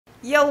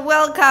You're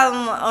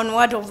welcome on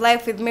Word of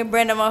Life with me,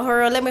 Brenda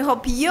Mahoro. Let me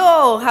hope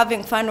you're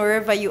having fun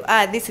wherever you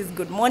are. This is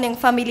Good Morning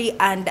Family,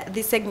 and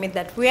this segment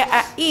that we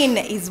are in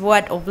is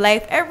Word of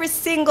Life every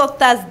single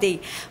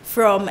Thursday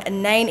from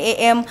 9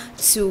 a.m.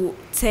 to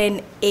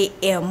 10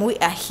 a.m. We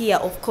are here,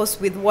 of course,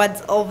 with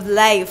words of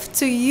life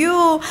to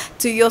you,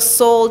 to your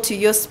soul, to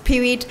your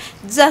spirit.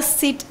 Just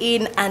sit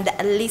in and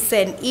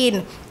listen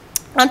in.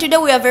 And today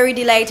we are very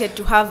delighted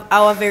to have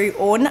our very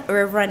own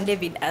Reverend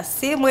David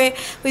Asiimwe,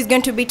 who is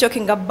going to be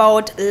talking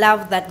about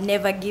love that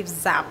never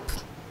gives up.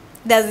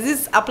 Does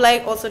this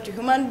apply also to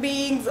human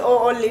beings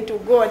or only to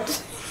God?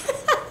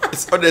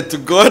 It's only to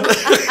God.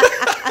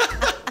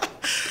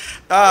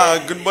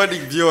 Good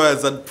morning,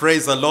 viewers, and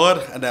praise the Lord.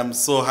 And I'm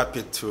so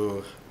happy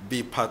to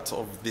be part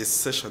of this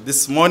session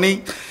this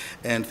morning.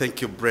 And thank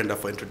you, Brenda,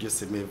 for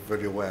introducing me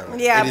very well.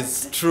 Yeah. It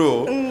is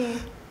true.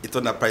 It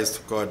only applies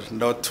to God,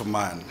 not to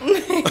man.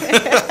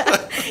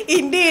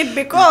 Indeed,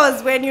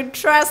 because when you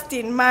trust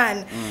in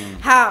man,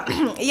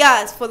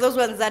 yes, for those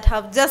ones that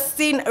have just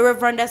seen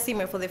Reverend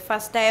Asiimwe for the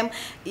first time,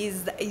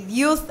 is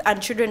youth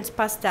and children's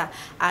pastor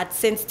at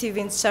St.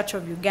 Stephen's Church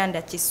of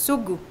Uganda,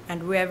 Kisugu,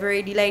 and we are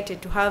very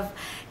delighted to have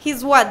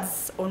his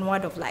words on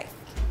Word of Life.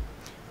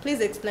 Please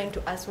explain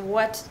to us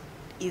what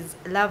is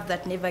love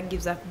that never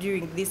gives up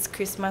during this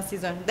Christmas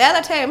season. The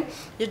other time,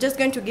 you're just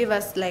going to give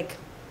us like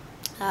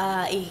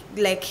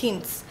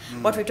hints,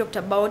 what we talked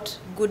about,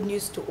 good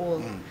news to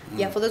all.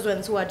 Yeah, for those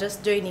ones who are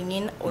just joining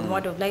in on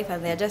Word of Life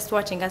and they're just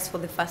watching us for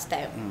the first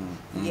time.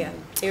 Yeah,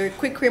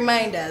 quick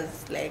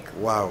reminders, like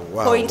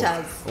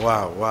pointers.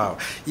 Wow.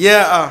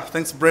 Yeah,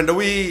 thanks, Brenda.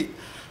 We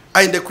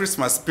are in the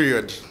Christmas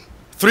period.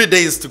 3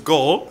 days to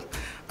go,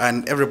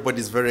 and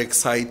everybody's very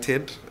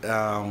excited.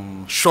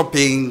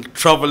 Shopping,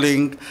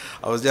 traveling.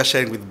 I was just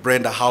sharing with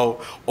Brenda how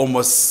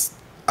almost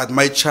at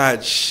my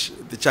church,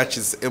 the church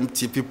is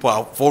empty. People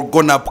are all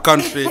gone up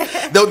country.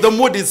 the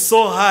mood is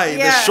so high.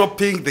 Yeah. The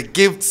shopping, the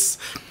gifts.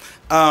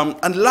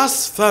 And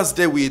last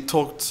Thursday we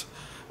talked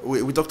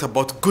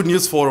about good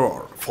news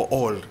for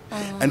all.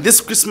 And this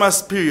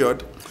Christmas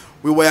period,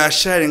 we were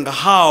sharing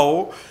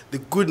how the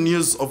good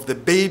news of the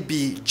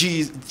baby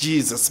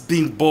Jesus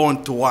being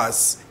born to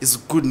us is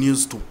good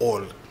news to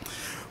all.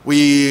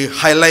 We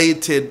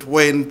highlighted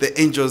when the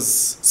angels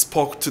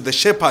spoke to the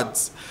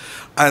shepherds,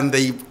 and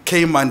they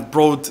came and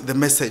brought the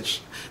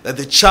message that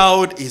the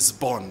child is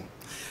born.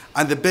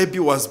 And the baby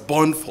was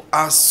born for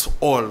us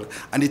all.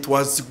 And it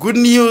was good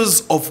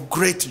news of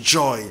great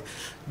joy.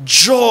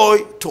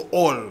 Joy to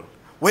all.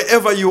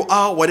 Wherever you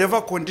are,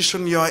 whatever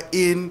condition you are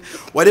in,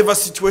 whatever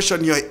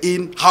situation you are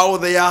in, how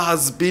the year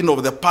has been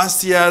over the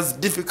past years,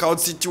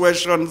 difficult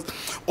situations,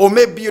 or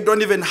maybe you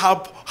don't even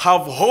have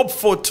hope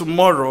for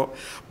tomorrow.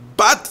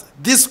 But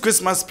this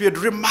Christmas period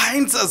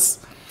reminds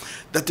us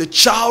that the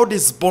child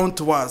is born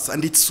to us,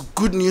 and it's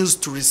good news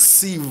to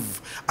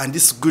receive, and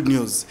this good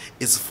news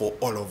is for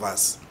all of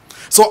us.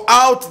 So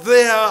out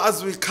there,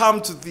 as we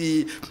come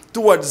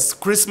towards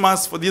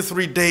Christmas for these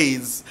 3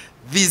 days,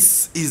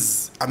 this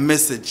is a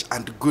message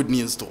and good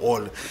news to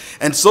all.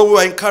 And so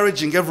we're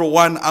encouraging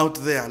everyone out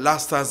there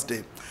last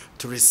Thursday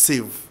to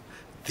receive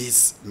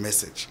this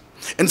message.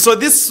 And so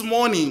this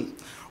morning,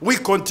 we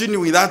continue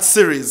with that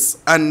series,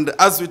 and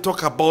as we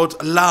talk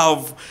about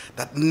love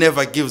that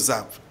never gives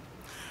up.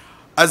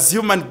 As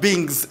human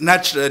beings,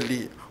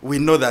 naturally, we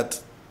know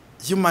that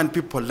human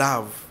people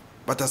love,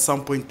 but at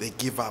some point they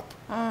give up.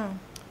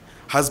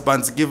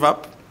 Husbands give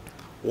up.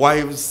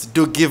 Wives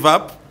do give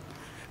up.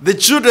 The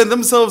children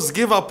themselves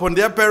give up on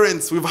their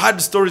parents. We've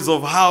heard stories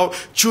of how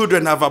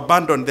children have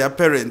abandoned their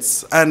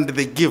parents and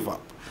they give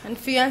up. And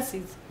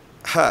fiancés.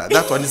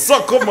 That one is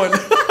so common.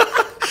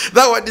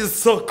 That one is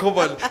so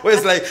common. Where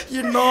it's like,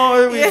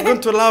 we're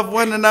going to love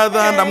one another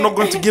and I'm not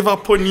going to give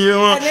up on you.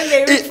 And then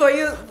they read for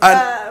you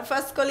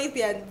First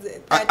Corinthians.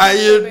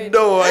 You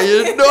know.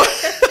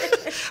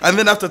 And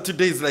then after 2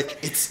 days, like,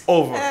 it's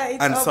over.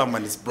 And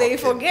someone is broken. They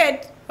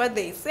forget what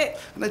they say.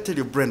 And I tell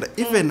you, Brenda,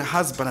 even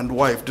husband and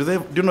wife, do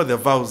you know the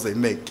vows they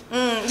make?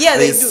 Yeah,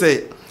 they do.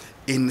 Say,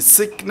 in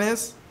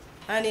sickness.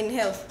 And in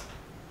health.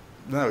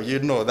 No, you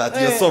know that.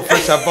 You're so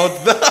fresh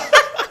about that.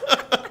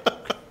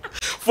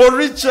 For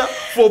richer,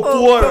 for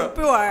poorer.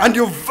 And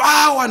you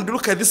vow and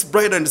look at this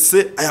bride and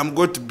say, I am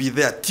going to be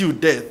there till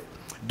death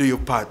do you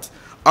part.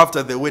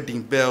 After the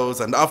wedding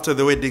bells and after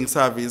the wedding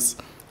service,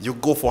 you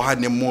go for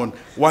honeymoon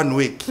 1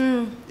 week.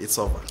 It's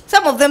over.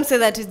 Some of them say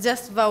that it's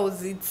just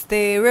vows. It's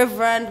the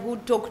reverend who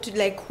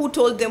who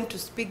told them to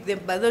speak them,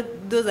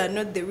 but those are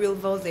not the real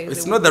vows.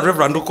 It's not the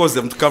reverend who calls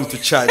them to come to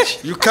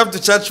church. You come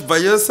to church by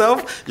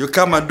yourself. You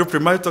come and do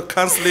premarital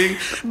counseling,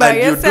 and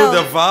you do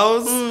the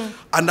vows.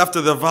 And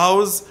after the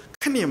vows,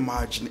 can you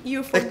imagine?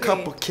 A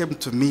couple came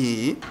to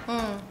me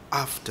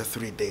after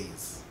 3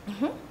 days.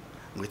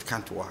 It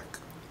can't work.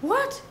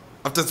 What?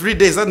 After 3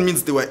 days, that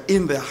means they were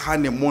in the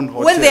honeymoon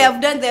hotel. When they have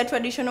done their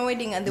traditional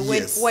wedding and the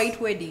white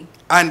wedding.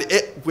 And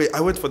I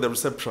went for the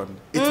reception.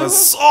 It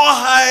was so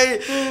high.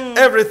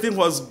 Everything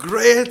was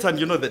great. And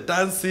you know, the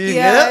dancing.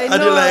 Yeah,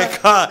 And you're like,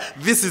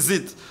 this is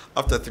it.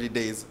 After 3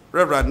 days,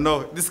 Reverend,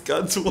 no, this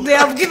can't work. They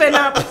have given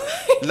up.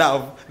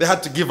 Love. They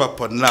had to give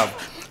up on love.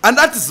 And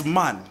that is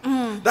man.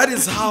 That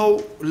is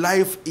how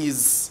life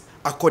is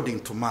according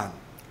to man.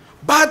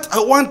 But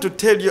I want to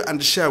tell you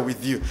and share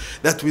with you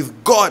that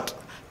with God,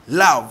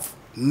 love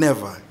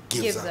never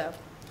gives up.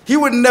 He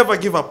will never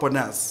give up on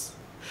us.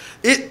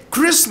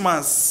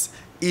 Christmas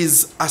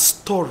is a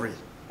story.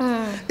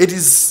 It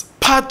is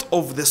part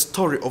of the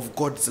story of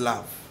God's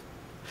love.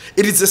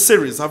 It is a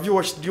series. Have you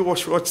watched? Do you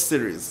watch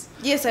series?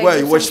 Yes, I Where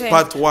do you watch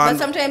sometimes, part 1. but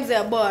sometimes they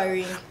are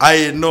boring.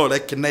 I know,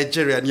 like in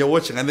Nigeria, and you're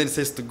watching, and then it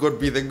says, "To God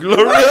be the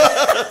glory."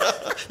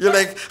 You're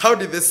like, how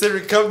did the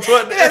series come to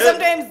an end?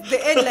 Sometimes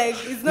the end,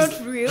 like, is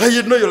not real.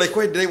 You know, you're like,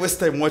 why did I waste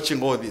time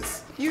watching all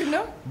this? You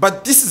know?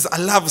 But this is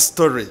a love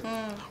story,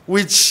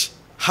 which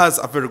has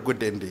a very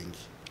good ending.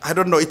 I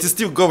don't know, it is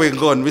still going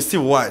on. We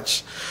still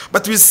watch.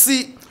 But we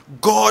see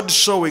God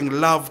showing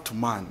love to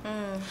man.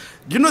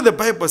 You know, the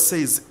Bible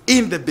says,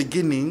 in the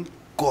beginning,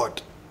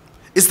 God.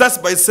 It starts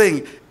by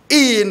saying,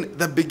 in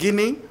the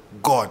beginning,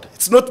 God.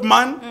 It's not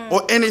man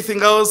or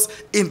anything else.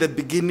 In the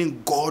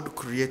beginning, God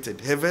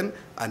created heaven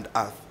and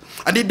earth.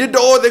 And he did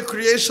all the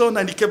creation,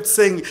 and he kept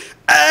saying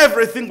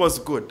everything was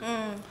good.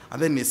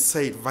 And then he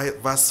said,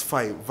 verse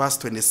 5, verse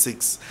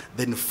 26,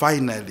 then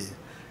finally,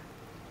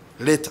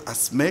 let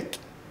us make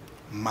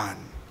man.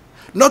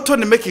 Not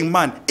only making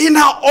man, in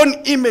our own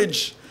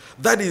image.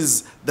 That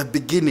is the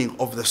beginning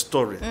of the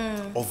story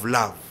of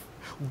love.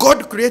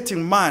 God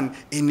creating man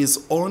in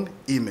his own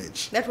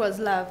image. That was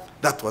love.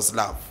 That was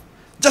love.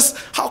 Just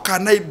how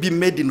can I be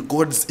made in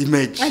God's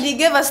image? And he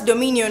gave us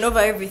dominion over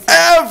everything.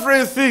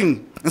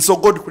 Everything. And so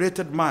God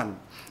created man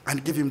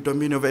and gave him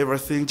dominion over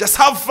everything. Just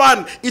have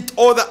fun. Eat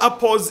all the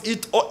apples.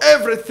 Eat all,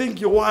 everything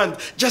you want.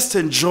 Just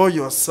enjoy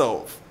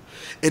yourself.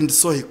 And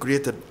so he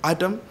created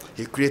Adam.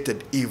 He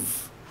created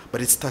Eve. But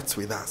it starts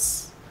with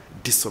us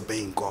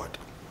disobeying God.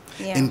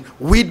 Yeah. And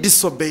we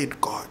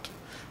disobeyed God.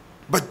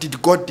 But did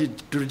God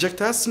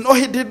reject us? No,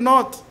 he did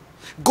not.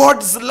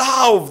 God's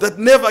love that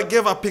never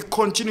gave up, he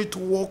continued to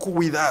walk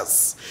with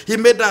us. He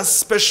made us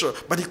special,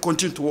 but he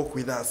continued to walk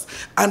with us.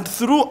 And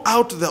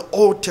throughout the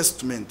Old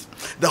Testament,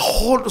 the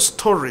whole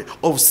story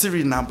of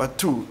series number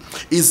 2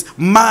 is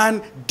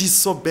man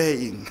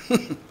disobeying.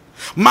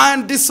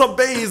 Man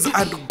disobeys,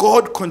 and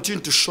God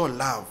continued to show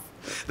love.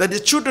 That the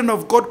children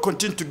of God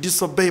continue to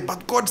disobey,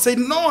 but God said,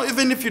 no,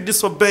 even if you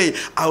disobey,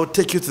 I will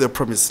take you to the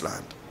promised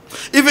land.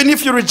 Even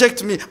if you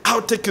reject me,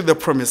 I'll take you to the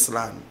promised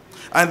land.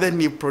 And then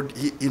he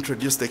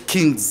introduced the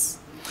kings.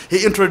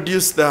 He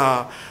introduced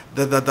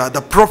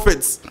the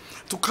prophets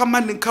to come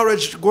and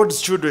encourage God's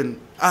children,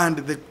 and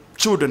the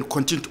children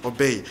continue to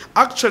obey.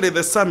 Actually,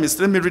 the psalmist,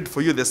 let me read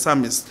for you the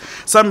psalmist.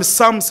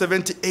 Psalm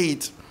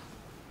 78.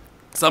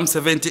 Psalm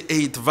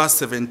 78, verse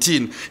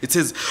 17, it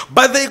says,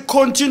 but they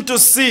continue to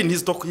sin.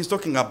 He's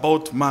talking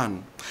about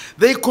man.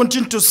 They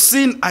continue to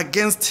sin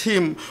against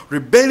him,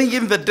 rebelling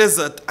in the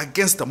desert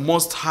against the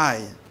Most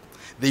High.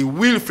 They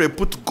willfully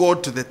put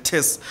God to the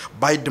test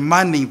by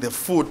demanding the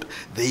food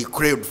they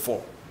craved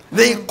for.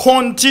 They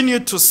continue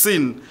to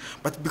sin.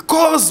 But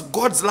because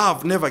God's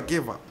love never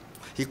gave up,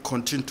 he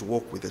continued to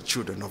walk with the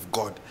children of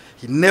God.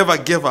 He never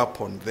gave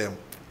up on them.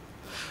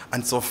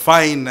 And so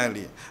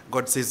finally,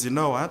 God says, you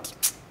know what?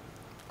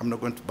 I'm not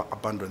going to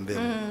abandon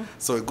them.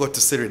 So we go to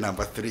series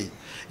number 3.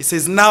 He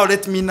says, now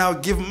let me now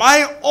give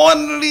my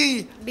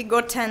only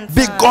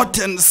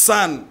begotten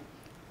son,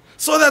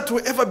 so that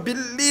whoever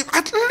believe,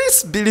 at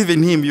least believe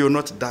in him, you will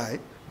not die,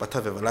 but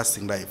have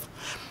everlasting life.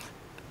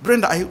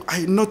 Brenda,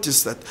 I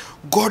noticed that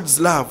God's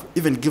love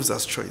even gives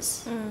us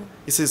choice.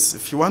 He says,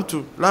 if you want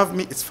to love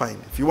me, it's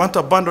fine. If you want to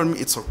abandon me,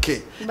 it's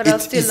okay. But I'll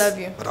still love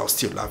you. But I'll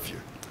still love you.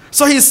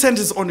 So he sent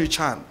his only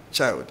child.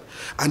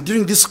 And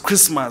during this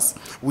Christmas,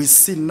 we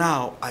see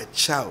now a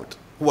child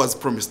who was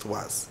promised to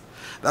us.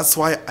 That's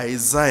why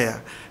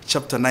Isaiah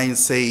chapter 9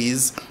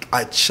 says,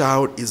 a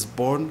child is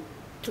born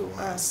to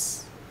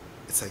us.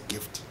 It's a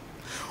gift.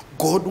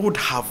 God would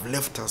have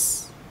left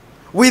us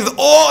with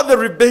all the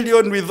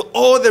rebellion, with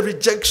all the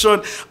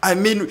rejection. I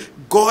mean,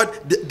 God,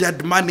 they're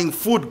demanding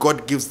food,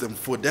 God gives them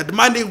food. They're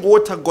demanding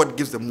water, God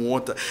gives them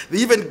water. They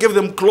even gave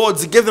them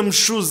clothes, He gave them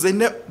shoes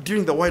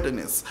during the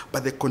wilderness.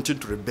 But they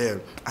continued to rebel,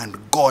 and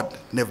God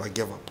never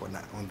gave up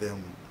on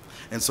them.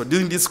 And so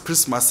during this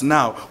Christmas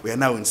now, we are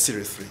now in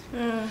series 3.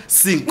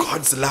 Seeing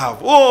God's love.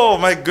 Oh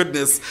my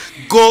goodness.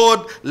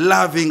 God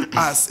loving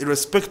us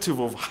irrespective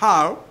of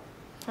how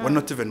we're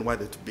not even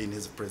worthy to be in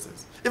His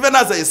presence. Even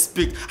as I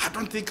speak, I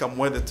don't think I'm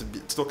worthy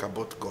to talk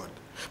about God.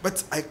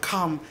 But I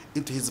come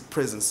into His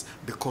presence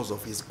because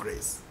of His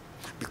grace,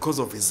 because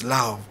of His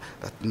love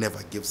that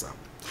never gives up.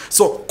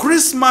 So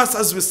Christmas,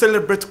 as we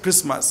celebrate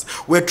Christmas,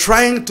 we're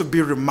trying to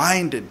be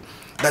reminded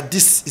that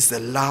this is the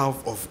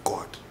love of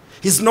God.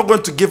 He's not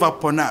going to give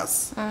up on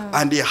us,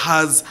 and He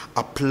has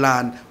a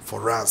plan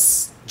for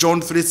us.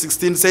 John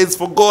 3:16 says,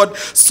 for God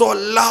so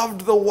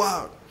loved the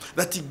world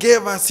that He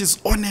gave us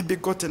His only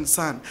begotten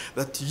Son,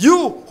 that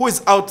you who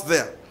is out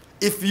there,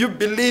 if you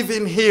believe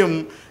in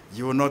Him,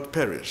 you will not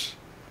perish,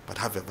 but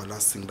have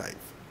everlasting life.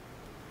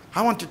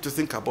 I want you to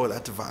think about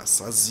that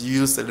verse as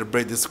you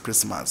celebrate this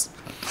Christmas.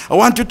 I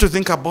want you to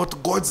think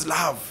about God's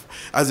love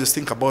as you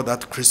think about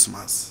that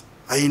Christmas.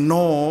 I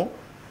know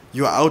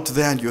you are out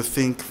there and you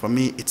think, for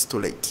me, it's too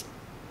late.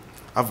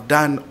 I've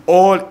done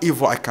all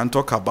evil I can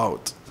talk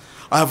about.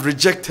 I have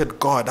rejected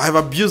God. I have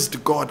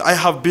abused God. I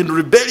have been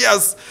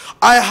rebellious.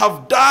 I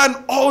have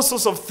done all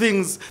sorts of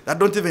things that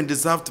don't even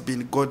deserve to be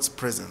in God's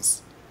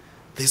presence.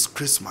 This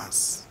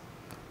Christmas,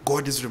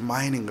 God is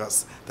reminding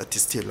us that he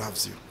still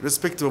loves you,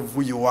 irrespective of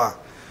who you are.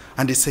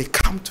 And he says,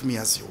 come to me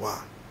as you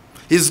are.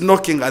 He's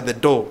knocking at the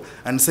door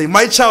and saying,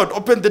 my child,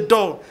 open the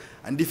door.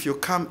 And if you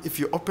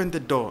open the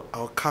door,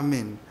 I'll come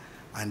in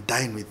and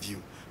dine with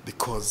you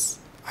because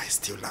I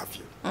still love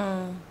you.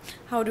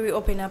 How do we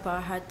open up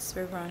our hearts,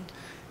 Reverend?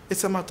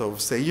 It's a matter of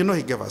saying,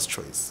 he gave us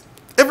choice.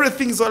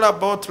 Everything is all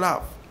about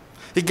love.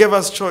 He gave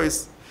us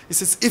choice. He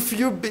says, if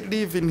you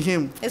believe in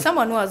him. As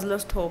someone who has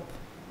lost hope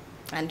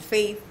and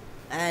faith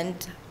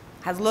and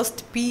has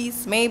lost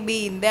peace,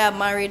 maybe in their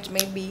marriage,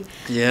 maybe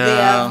they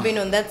have been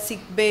on that sick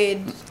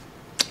bed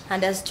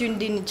and has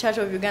tuned in Church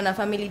of Uganda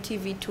Family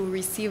TV to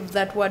receive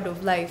that word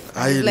of life.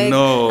 And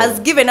has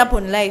given up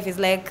on life. It's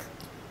like,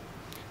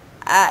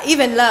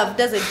 even love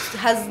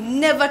has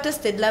never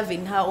tested love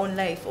in her own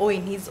life or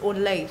in his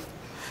own life.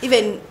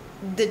 Even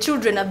the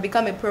children have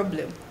become a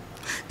problem.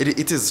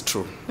 It is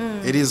true.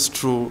 It is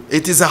true.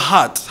 It is a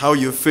heart, how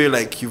you feel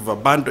like you've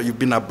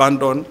been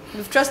abandoned.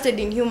 We've trusted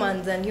in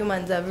humans, and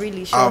humans have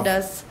really showed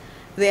us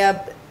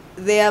their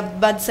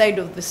bad side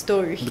of the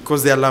story.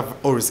 Because their love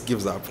always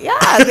gives up. Yeah,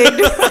 they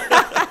do.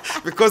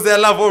 Because their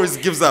love always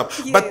gives up.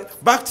 Yes.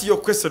 But back to your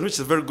question, which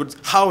is very good.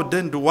 How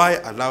then do I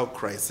allow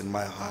Christ in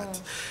my heart?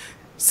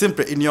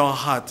 Simply in your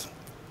heart,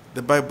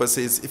 the Bible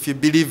says, if you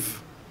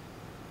believe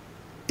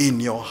in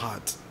your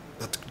heart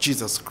that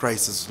Jesus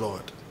Christ is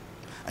Lord,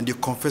 and you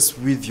confess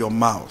with your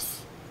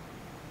mouth,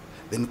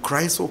 then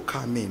Christ will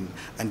come in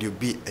and you'll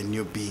be a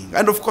new being.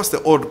 And of course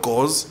the old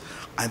goes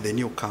and the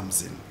new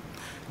comes in.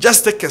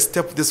 Just take a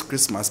step this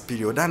Christmas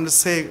period and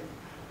say,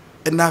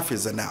 enough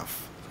is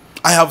enough.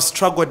 I have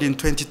struggled in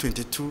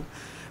 2022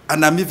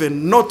 and I'm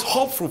even not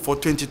hopeful for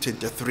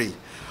 2023.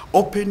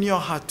 Open your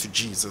heart to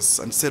Jesus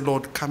and say,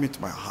 Lord, come into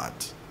my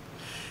heart.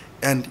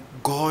 And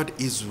God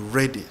is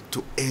ready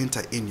to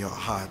enter in your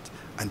heart.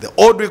 And the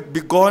old will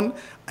be gone,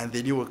 and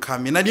the new will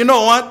come in. And you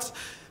know what?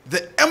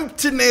 The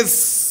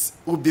emptiness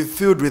will be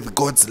filled with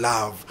God's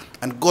love.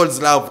 And God's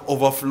love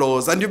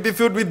overflows. And you'll be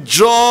filled with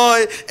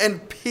joy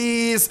and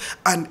peace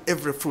and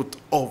every fruit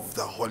of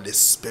the Holy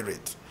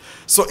Spirit.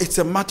 So it's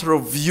a matter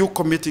of you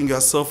committing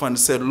yourself and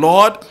say,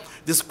 Lord,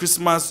 this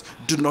Christmas,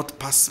 do not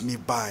pass me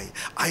by.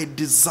 I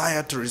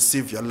desire to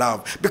receive your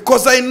love.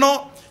 Because I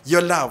know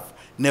your love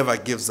never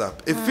gives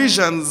up.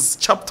 Ephesians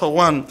chapter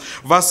 1,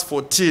 verse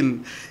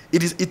 14,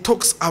 it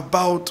talks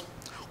about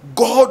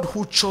God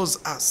who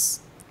chose us.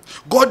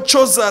 God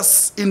chose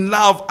us in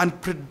love and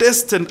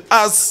predestined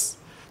us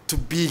to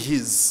be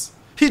his.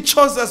 He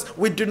chose us.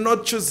 We did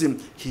not choose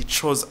him. He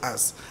chose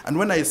us. And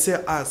when I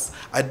say us,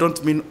 I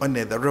don't mean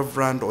only the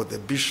reverend or the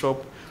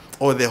bishop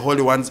or the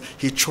holy ones.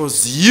 He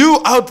chose you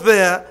out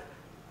there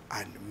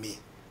and me.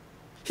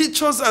 He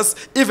chose us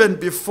even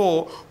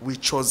before we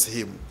chose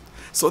him.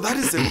 So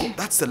that's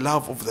the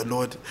love of the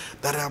Lord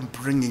that I'm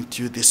bringing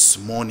to you this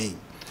morning.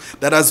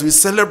 That as we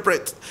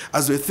celebrate,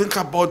 as we think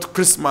about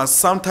Christmas,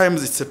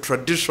 sometimes it's a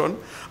tradition.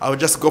 I'll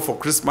just go for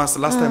Christmas.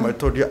 Last time I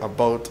told you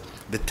about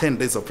the 10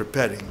 days of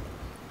preparing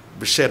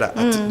Bishera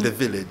at the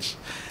village.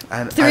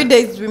 And 3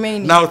 days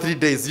remaining. Now 3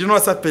 days. You know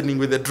what's happening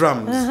with the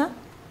drums?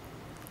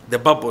 The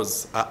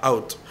bubbles are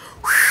out,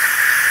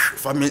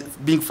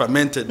 being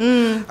fermented,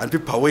 and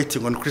people are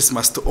waiting on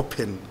Christmas to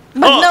open.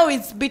 But now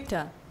it's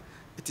bitter.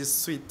 It is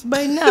sweet.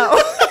 By now.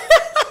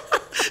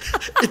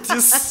 It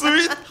is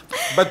sweet,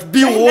 but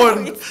be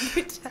warned.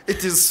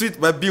 It is sweet,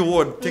 but be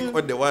warned. Take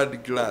only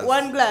one glass.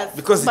 One glass.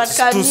 Because but it's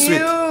too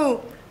sweet.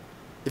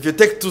 If you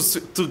take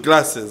two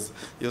glasses,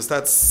 you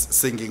start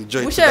singing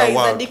joy to the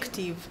world. Is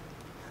addictive.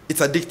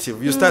 It's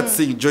addictive. You start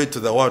singing joy to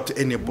the world to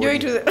anybody. Joy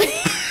to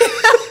the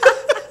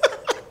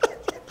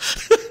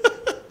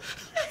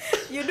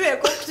You do a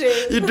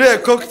cocktail. You do a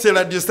cocktail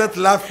and you start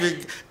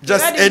laughing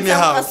just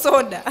anyhow. A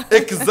soda.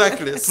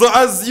 Exactly. So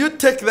as you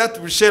take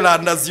that, Michelle,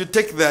 and as you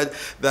take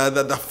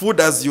the food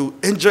as you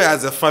enjoy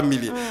as a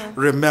family,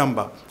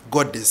 remember,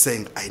 God is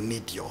saying, I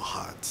need your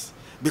heart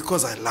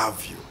because I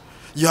love you.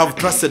 You have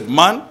trusted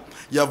man.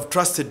 You have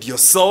trusted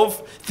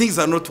yourself. Things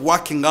are not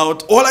working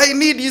out. All I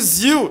need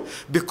is you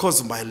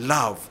because my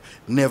love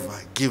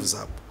never gives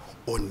up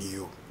on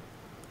you.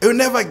 It will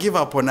never give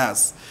up on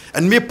us.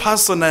 And me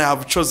personally, I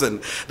have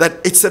chosen that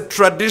it's a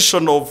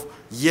tradition of,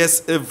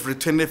 yes, every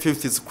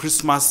 25th is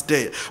Christmas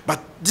Day. But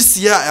this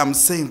year I am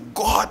saying,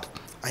 God,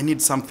 I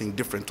need something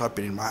different to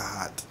happen in my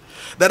heart.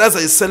 That as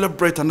I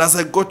celebrate and as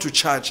I go to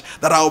church,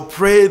 that I'll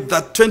pray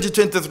that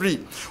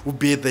 2023 will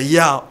be the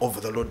year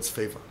of the Lord's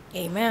favor.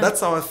 Amen.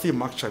 That's our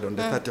theme actually on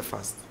the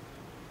 31st.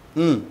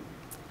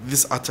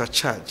 This at our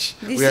church.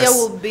 This year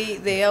will be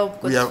the year of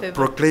God's favor. We have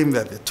proclaimed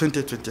that the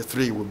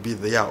 2023 will be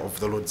the year of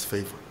the Lord's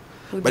favor.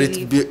 But it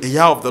will be a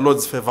year of the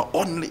Lord's favor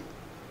only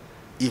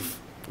if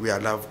we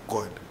allow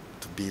God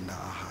to be in our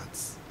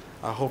hearts.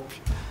 I hope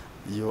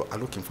you are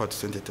looking forward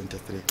to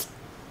 2023.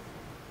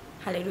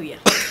 Hallelujah.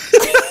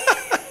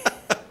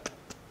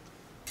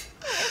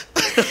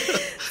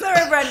 So,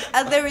 Reverend,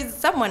 there is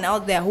someone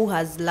out there who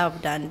has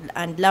loved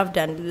and loved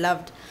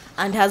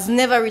and has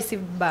never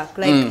received back.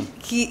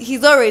 Like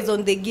he's always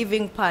on the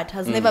giving part,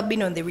 has never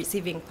been on the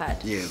receiving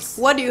part. Yes.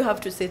 What do you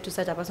have to say to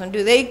such a person?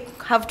 Do they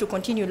have to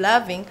continue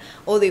loving,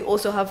 or they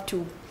also have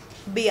to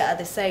be at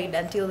the side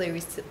until they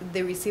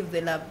receive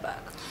the love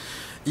back?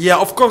 Yeah,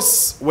 of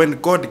course, when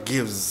God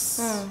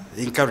gives,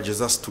 He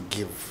encourages us to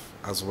give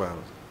as well.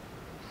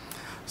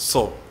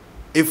 So,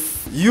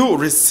 if you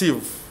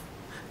receive,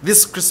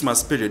 this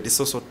Christmas period is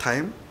also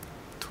time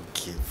to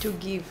give. To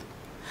give.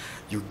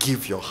 You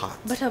give your heart.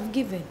 But I've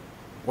given.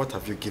 What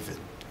have you given?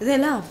 The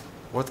love.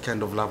 What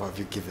kind of love have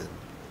you given?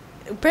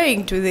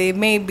 Praying to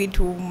maybe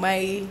to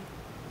my...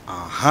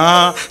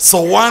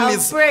 So one I've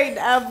is... prayed,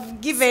 I've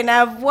given,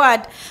 I've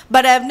what?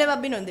 But I've never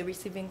been on the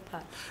receiving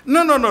part.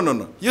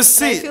 No. You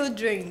see... I feel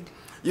drained.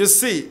 You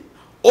see,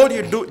 all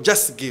you do,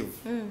 just give.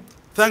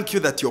 Thank you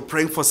that you're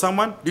praying for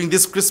someone. During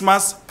this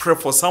Christmas, pray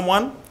for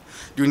someone.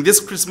 During this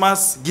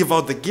Christmas, give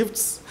out the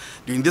gifts.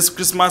 During this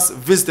Christmas,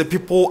 visit the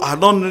people who are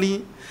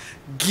lonely.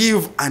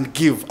 Give and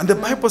give. And the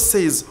Bible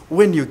says,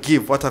 when you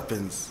give, what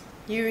happens?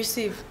 You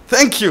receive.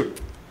 Thank you.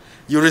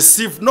 You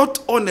receive, not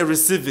only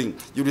receiving,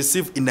 you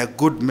receive in a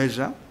good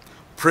measure,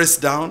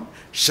 pressed down,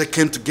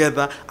 shaken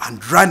together,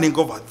 and running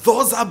over.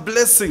 Those are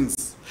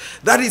blessings.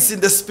 That is in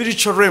the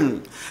spiritual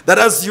realm. That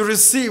as you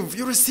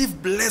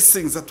receive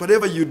blessings, that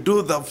whatever you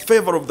do, the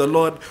favor of the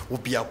Lord will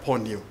be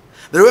upon you.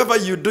 That whatever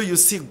you do, you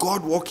see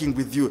God walking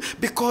with you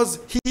because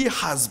He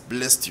has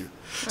blessed you.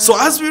 So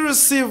as we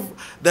receive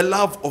the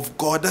love of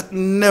God that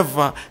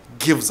never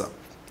gives up,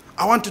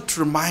 I wanted to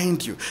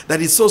remind you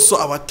that it's also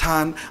our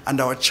turn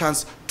and our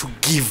chance to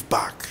give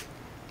back.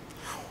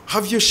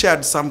 Have you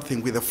shared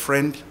something with a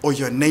friend or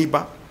your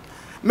neighbor?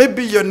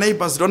 Maybe your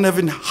neighbors don't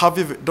even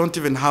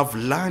have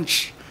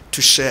lunch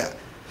to share,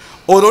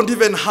 or don't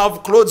even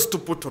have clothes to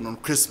put on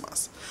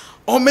Christmas.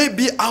 Or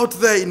maybe out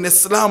there in a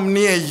slum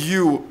near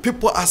you,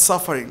 people are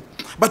suffering,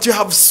 but you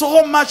have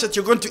so much that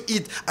you're going to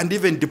eat and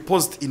even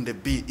deposit in the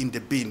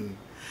bin.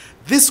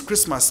 This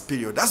Christmas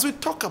period, as we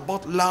talk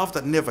about love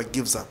that never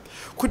gives up,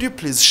 could you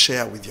please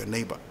share with your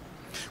neighbor?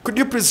 Could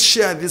you please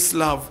share this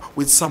love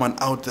with someone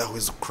out there who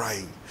is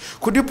crying?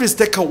 Could you please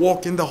take a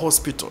walk in the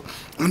hospital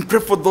and pray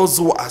for those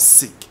who are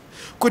sick?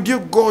 Could you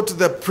go to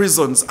the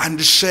prisons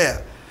and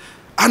share?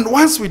 And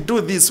once we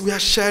do this, we are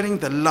sharing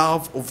the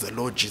love of the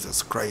Lord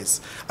Jesus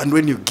Christ. And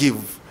when you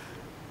give,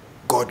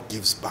 God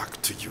gives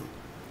back to you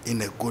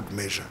in a good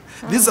measure.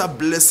 These are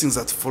blessings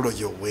that follow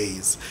your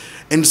ways.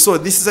 And so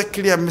this is a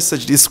clear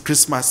message this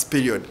Christmas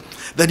period,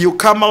 that you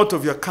come out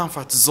of your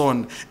comfort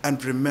zone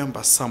and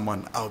remember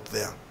someone out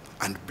there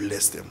and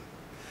bless them.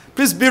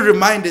 Please be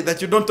reminded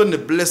that you don't only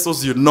bless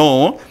those you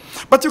know,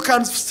 but you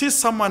can see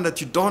someone that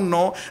you don't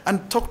know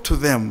and talk to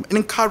them, and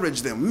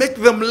encourage them, make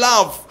them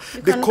laugh,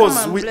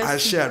 because we are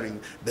sharing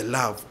the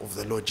love of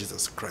the Lord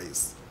Jesus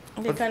Christ.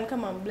 They can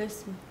come and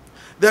bless me.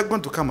 They are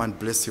going to come and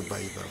bless you by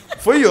them.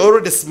 For you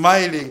already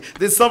smiling,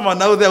 there's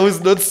someone out there who's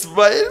not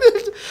smiling.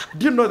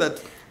 Do you know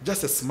that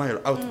just a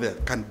smile out there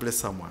can bless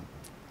someone?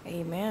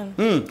 Amen.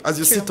 As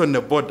you sit on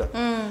the border,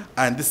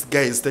 and this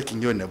guy is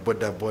taking you on a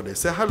border, you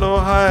say, hello,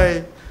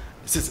 hi.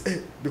 He says,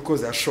 hey,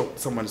 because they're shocked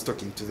someone is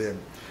talking to them.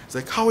 It's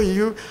like, how are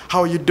you? How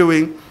are you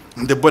doing?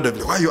 And the border,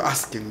 why are you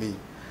asking me?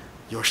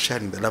 You're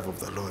sharing the love of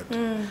the Lord.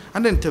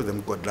 And then tell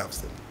them God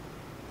loves them.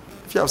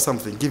 If you have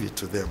something, give it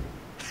to them.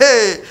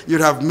 Hey,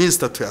 you'll have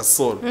ministered to your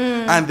soul.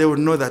 And they will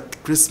know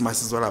that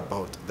Christmas is all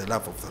about the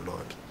love of the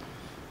Lord.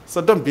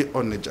 So don't be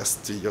only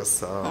just to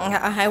yourself.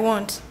 I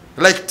won't.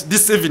 Like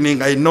this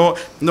evening, I know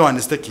no one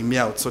is taking me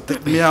out. So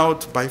take me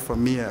out, buy for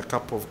me a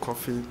cup of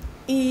coffee.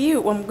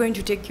 I'm going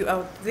to take you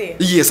out there.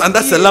 Yes, and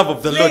that's the love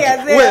of the Lord.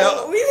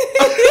 Well, me,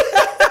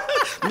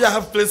 I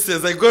have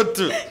places I go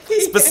to,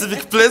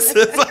 specific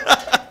places.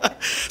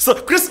 So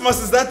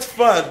Christmas is that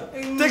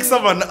fun. Take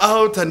someone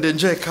out and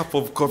enjoy a cup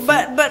of coffee.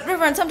 But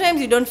Reverend, sometimes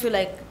you don't feel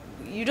like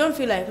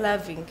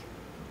loving.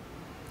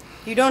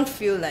 You don't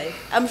feel like.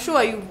 I'm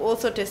sure you've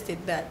also tested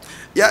that.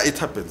 Yeah, it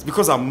happens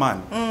because I'm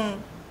man.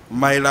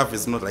 My love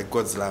is not like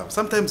God's love.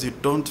 Sometimes you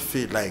don't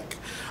feel like,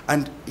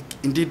 and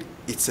indeed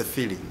it's a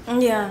feeling.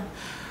 Yeah.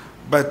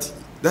 But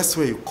that's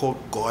where you call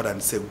God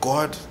and say,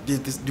 God,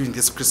 during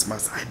this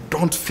Christmas, I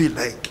don't feel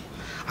like.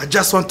 I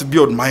just want to be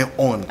on my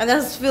own. I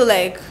just feel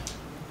like.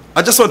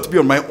 I just want to be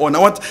on my own.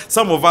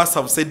 Some of us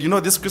have said,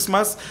 this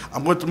Christmas,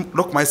 I'm going to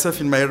lock myself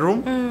in my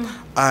room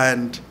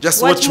and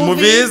just watch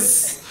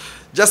movies.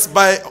 Just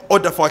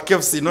order for a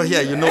KFC,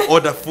 here,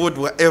 order food,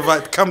 wherever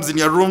it comes in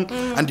your room,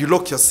 and you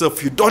lock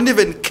yourself. You don't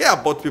even care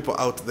about people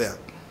out there.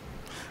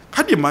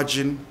 Can you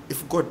imagine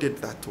if God did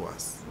that to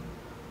us?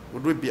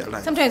 Would we be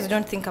alive? Sometimes you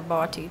don't think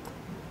about it.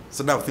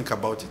 So now think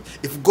about it.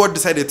 If God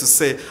decided to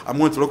say, I'm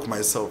going to lock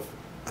myself,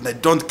 and I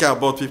don't care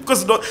about people,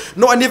 because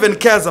no one even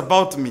cares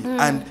about me,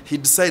 and he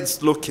decides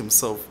to lock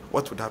himself,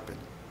 what would happen?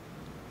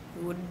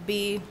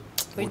 We'd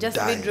Would just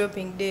die. be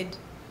dropping dead.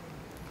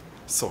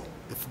 So,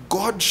 if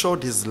God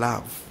showed his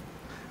love,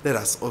 let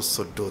us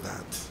also do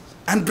that.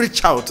 And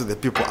reach out to the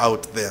people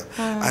out there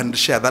and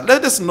share that.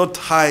 Let us not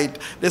hide.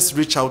 Let's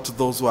reach out to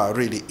those who are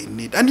really in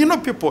need. And you know,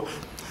 people,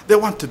 they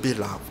want to be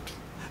loved.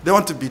 They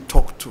want to be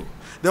talked to.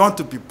 They want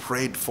to be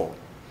prayed for.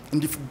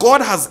 And if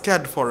God has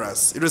cared for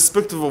us,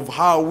 irrespective of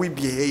how we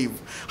behave,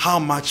 how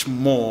much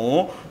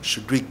more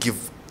should we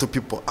give to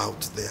people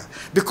out there?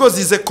 Because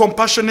he's a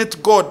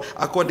compassionate God,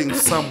 according to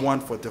Psalm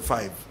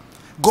 145.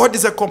 God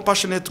is a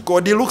compassionate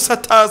God. He looks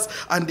at us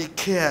and he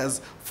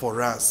cares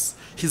for us.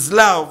 His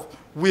love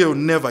will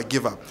never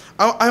give up.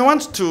 I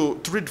want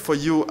to read for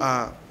you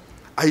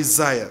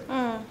Isaiah.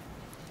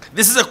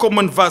 This is a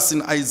common verse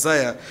in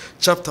Isaiah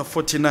chapter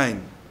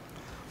 49,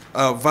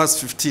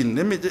 verse 15.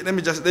 Let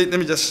me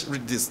just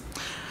read this.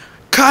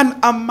 Can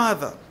a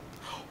mother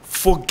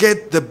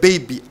forget the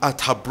baby at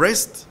her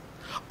breast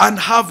and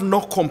have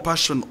no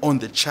compassion on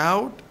the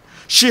child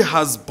she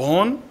has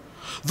born?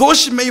 Though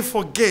she may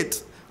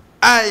forget,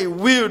 I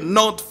will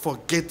not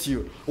forget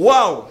you.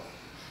 Wow.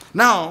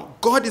 Now,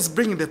 God is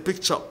bringing the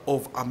picture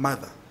of a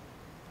mother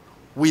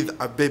with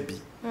a baby,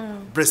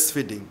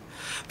 breastfeeding.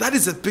 That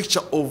is a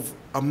picture of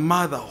a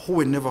mother who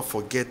will never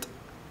forget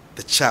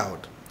the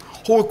child,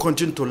 who will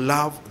continue to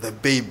love the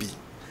baby,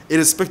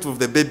 irrespective of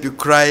the baby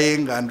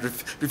crying and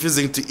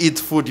refusing to eat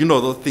food. You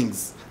know those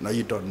things. No,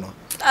 you don't know.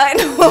 I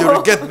know.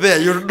 You'll get there.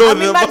 You'll know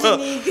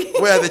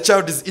imagining. where the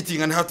child is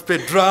eating and have to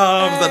play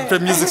drums and play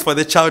music for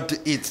the child to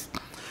eat.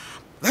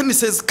 Then he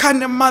says,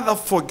 can a mother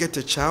forget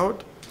a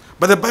child?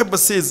 But the Bible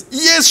says,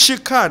 yes, she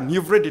can.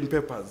 You've read in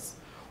papers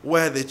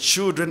where the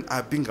children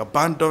are being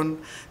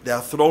abandoned. They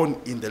are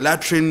thrown in the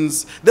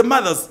latrines. The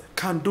mothers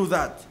can do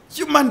that.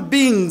 Human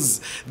beings,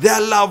 their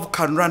love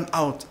can run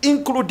out,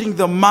 including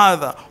the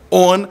mother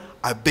on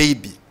a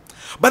baby.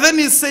 But then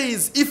he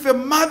says, if a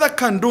mother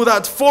can do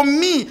that, for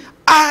me,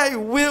 I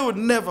will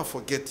never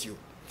forget you.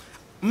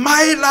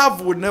 My love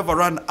will never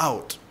run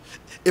out.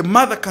 A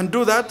mother can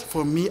do that,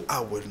 for me, I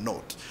will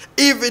not.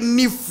 Even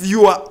if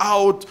you are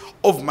out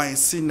of my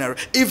scenery,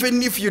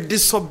 even if you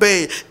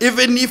disobey,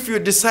 even if you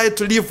decide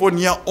to live on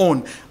your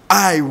own,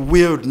 I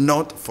will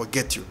not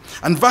forget you.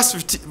 And verse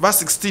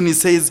 16, he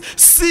says,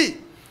 see,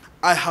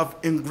 I have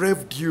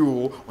engraved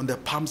you on the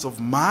palms of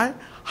my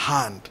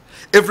hand.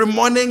 Every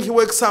morning he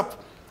wakes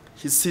up,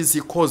 he sees,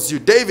 he calls you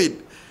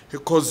David, he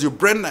calls you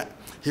Brenna,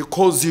 he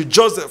calls you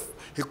Joseph,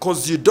 he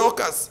calls you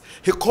Dorcas,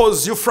 he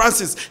calls you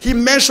Francis. He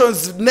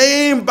mentions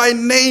name by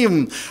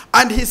name.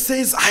 And he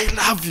says, I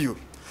love you.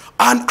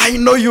 And I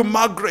know you,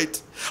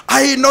 Margaret.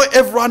 I know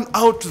everyone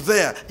out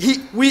there.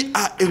 We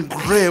are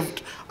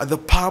engraved at the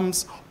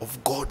palms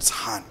of God's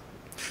hand.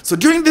 So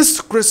during this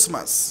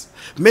Christmas,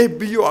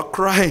 maybe you are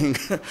crying.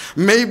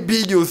 Maybe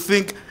you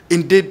think,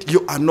 indeed,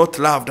 you are not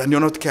loved and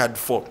you're not cared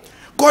for.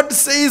 God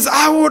says,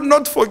 I will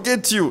not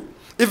forget you.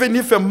 Even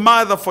if a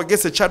mother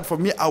forgets a child, for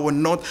me, I will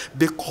not,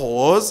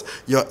 because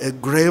you're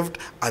engraved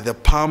at the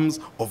palms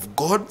of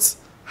God's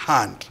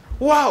hand.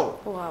 Wow.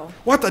 Wow.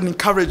 What an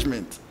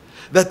encouragement.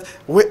 That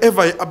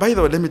wherever, by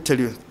the way, let me tell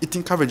you, it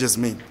encourages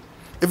me.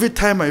 Every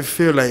time I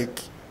feel like,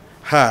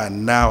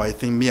 now I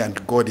think me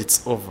and God,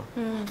 it's over.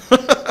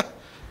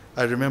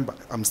 I remember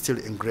I'm still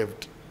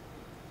engraved.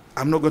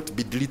 I'm not going to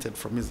be deleted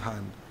from his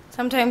hand.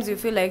 Sometimes you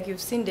feel like you've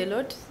sinned a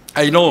lot.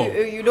 I know.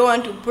 You don't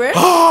want to pray.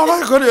 Oh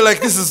my God, you're like,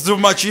 this is too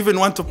much. You even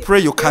want to pray,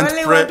 you can't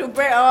only pray. want to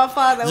pray, our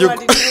Father who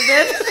art in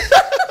heaven.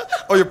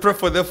 Or you pray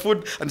for the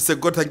food and say,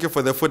 God, thank you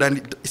for the food. And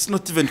it's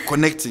not even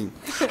connecting.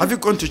 Have you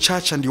gone to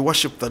church and you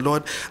worship the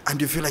Lord and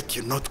you feel like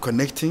you're not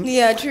connecting?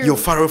 Yeah, true. You're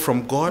far away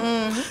from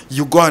God.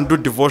 You go and do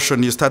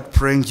devotion, you start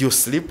praying, you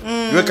sleep.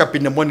 You wake up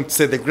in the morning to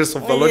say the grace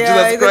of the Lord Jesus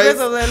Christ. The grace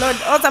of the Lord.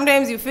 Or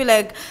sometimes you feel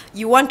like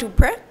you want to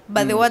pray,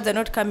 but the words are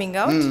not coming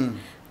out.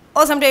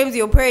 Or sometimes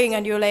you're praying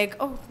and you're like,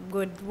 oh,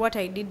 God, what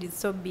I did is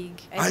so big.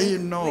 I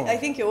know. I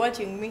think you're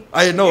watching me.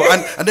 I know.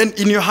 And then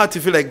in your heart,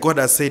 you feel like God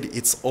has said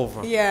it's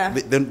over. Yeah.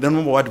 The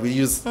number word we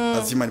use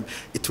as human,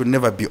 it will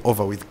never be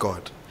over with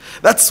God.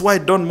 That's why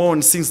Don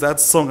Moen sings that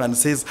song and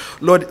says,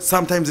 Lord,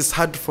 sometimes it's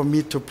hard for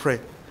me to pray.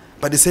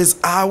 But he says,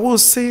 I will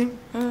sing,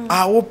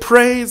 I will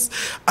praise.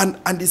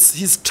 And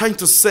he's trying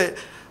to say,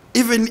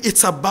 even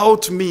it's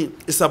about me,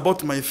 it's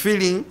about my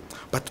feeling,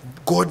 but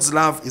God's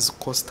love is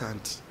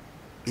constant.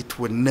 It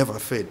will never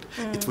fade.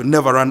 It will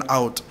never run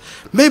out.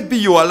 Maybe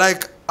you are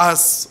like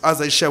us,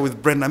 as I share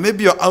with Brenda.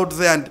 Maybe you're out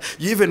there and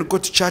you even go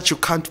to church, you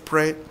can't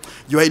pray.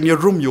 You are in your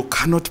room, you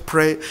cannot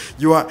pray.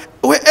 You are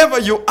wherever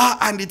you are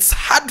and it's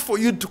hard for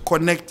you to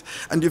connect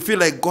and you feel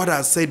like God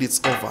has said it's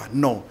over.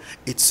 No,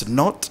 it's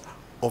not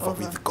over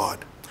with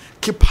God.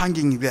 Keep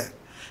hanging there.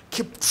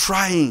 Keep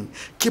trying.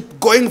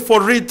 Keep going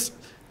for it.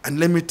 And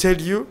let me tell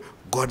you,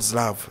 God's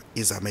love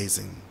is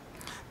amazing.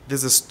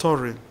 There's a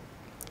story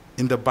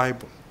in the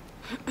Bible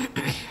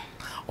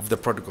of the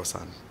prodigal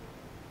son.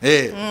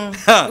 Hey.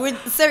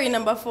 With Seri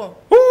number 4.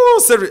 Ooh,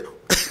 Seri.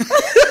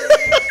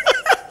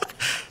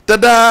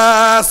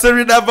 Ta-da!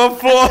 Seri number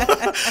 4.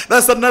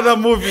 That's another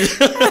movie.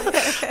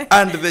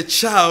 And the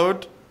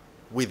child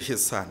with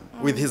his son,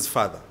 with his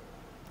father.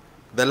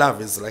 The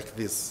love is like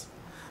this.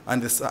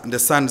 And the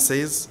son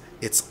says,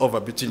 it's over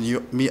between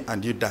you, me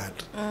and you, dad.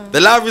 The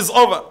love is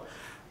over.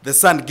 The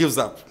son gives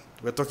up.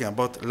 We're talking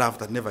about love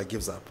that never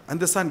gives up. And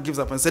the son gives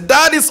up and says,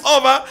 Dad, it's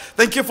over.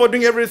 Thank you for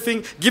doing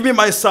everything. Give me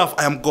my stuff.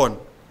 I am gone.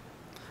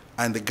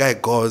 And the guy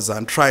goes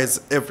and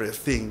tries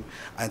everything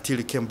until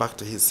he came back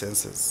to his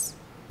senses.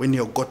 When he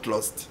got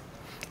lost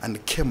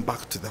and came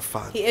back to the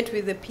father. He ate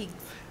with the pigs.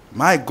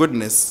 My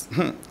goodness.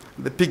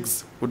 The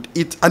pigs would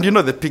eat. And you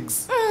know the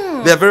pigs.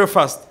 They are very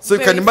fast. So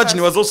you can imagine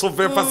he was also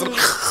very fast.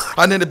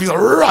 And then the pigs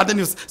are, and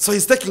then so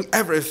he's taking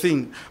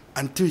everything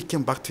until he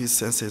came back to his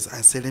senses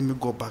and said, let me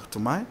go back to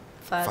my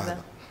father.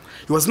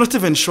 He was not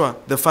even sure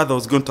the father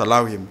was going to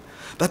allow him.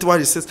 That's why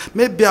he says,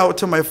 maybe I'll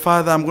tell my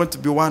father I'm going to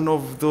be one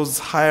of those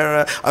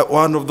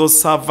one of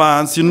those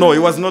servants. You know, he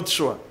was not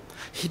sure.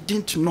 He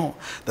didn't know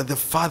that the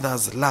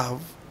father's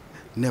love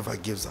never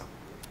gives up.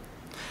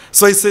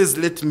 So he says,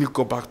 let me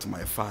go back to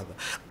my father.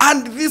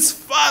 And this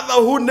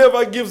father who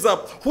never gives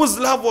up, whose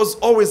love was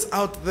always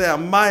out there,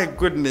 my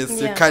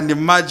goodness, you can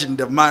imagine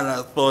the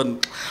marathon,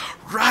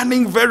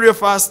 running very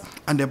fast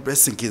and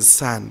embracing his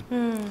son.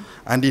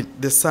 And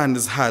the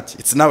son's heart,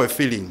 it's now a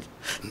feeling.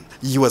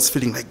 He was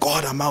feeling like,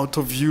 God, I'm out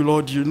of you,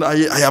 Lord. You know,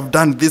 I have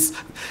done this.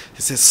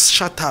 He says,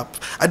 shut up.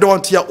 I don't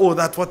want to hear all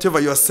that,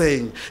 whatever you're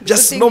saying.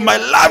 Just know my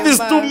love is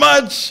too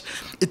much.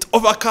 It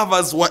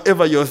overcovers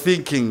whatever you're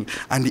thinking.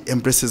 And he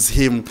embraces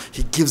him.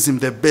 He gives him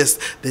the best.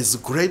 There's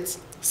great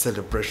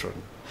celebration.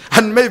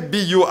 And maybe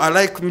you are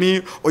like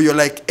me, or you're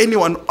like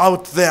anyone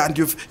out there, and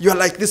you're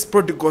like this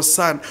prodigal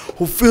son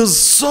who feels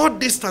so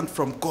distant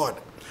from God.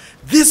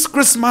 This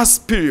Christmas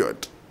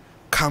period,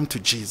 come to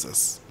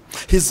Jesus.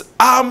 His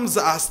arms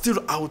are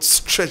still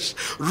outstretched,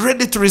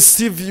 ready to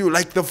receive you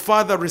like the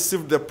father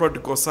received the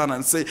prodigal son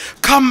and say,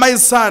 come, my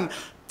son,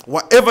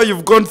 whatever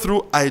you've gone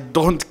through, I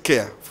don't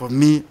care. For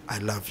me, I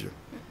love you.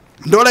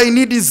 And all I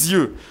need is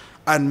you.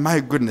 And my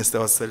goodness,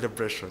 there was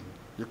celebration.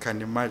 You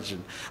can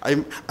imagine.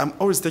 I'm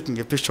always taking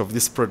a picture of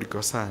this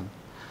prodigal son.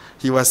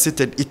 He was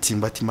seated eating,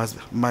 but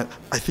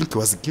I think he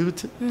was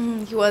guilty.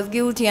 He was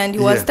guilty, and he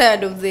was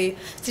tired of the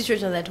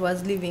situation that he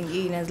was living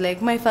in. I was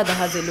like, my father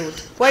has a lot.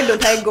 Why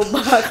don't I go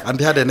back? And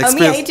he had an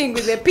experience. I'm here eating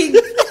with the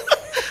pigs.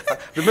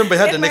 Remember, he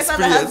had an experience.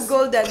 My father has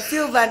gold and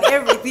silver and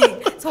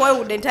everything. So why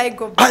wouldn't I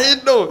go back? I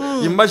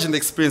know. Imagine the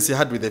experience he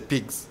had with the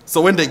pigs.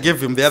 So when they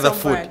gave him the other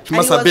food, he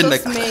must have been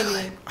like,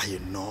 I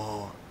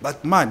know.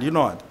 But man, you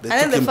know what? They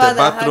took him to the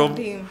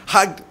bathroom.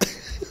 Hugged.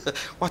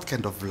 What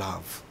kind of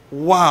love?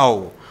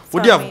 Wow.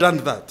 Would you have done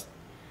that?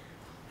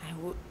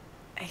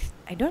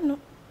 I don't know.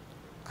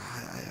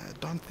 I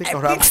don't think I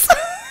have. So.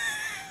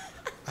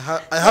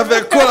 I have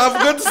a call. I've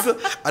got to,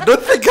 I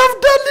don't think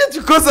I've done it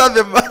because I'm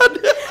the man.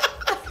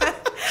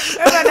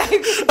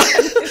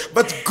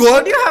 But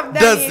God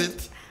does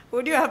it.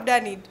 Would you have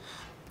done it?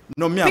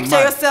 No, me, Picture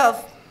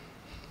yourself.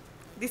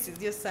 This is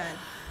your son.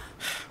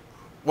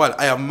 Well,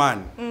 I am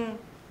man.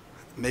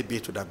 Maybe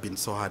it would have been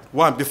so hard.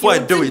 One, before I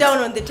do it, sit down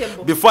on the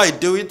table. Before I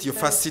do it, you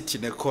first sit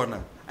in a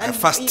corner. And I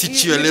first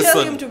teach you a lesson.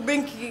 Tell him to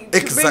bring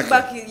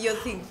back your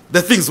things.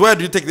 The things. Where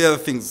do you take the other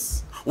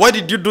things? Why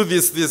did you do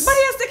this? But he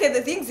has taken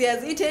the things he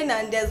has eaten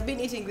and has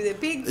been eating with the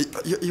pigs.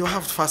 You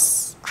have to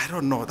first, I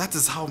don't know. That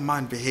is how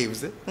man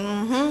behaves.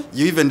 You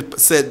even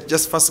said,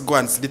 just first go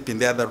and sleep in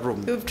the other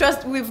room. We've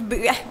trusted humans,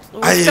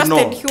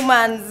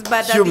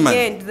 but at the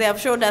end, they have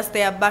showed us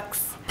their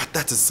backs. But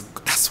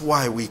that's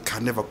why we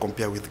can never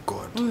compare with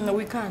God. No,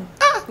 we can't.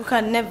 We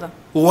can never.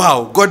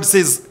 Wow. God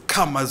says,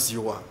 come as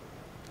you are.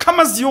 Come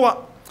as you are.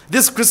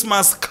 This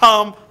Christmas,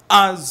 come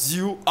as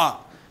you are.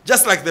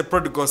 Just like the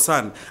prodigal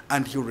son.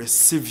 And he'll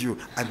receive you,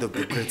 and there'll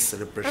be great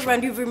celebration.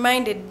 Reverend, you've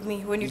reminded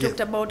me when you talked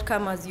about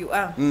come as you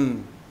are.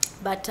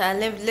 But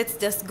let's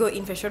just go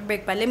in for a short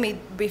break. But let me,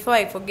 before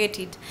I forget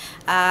it,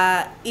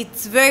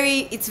 it's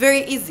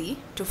very easy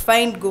to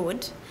find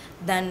God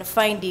than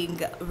finding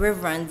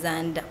reverends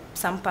and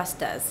some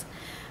pastors.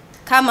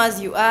 Come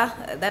as you are,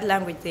 that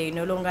language they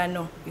no longer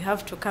know. You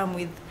have to come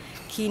with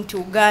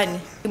Kintugani.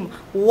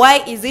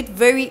 Why is it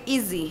very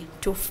easy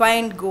to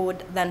find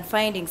God than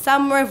finding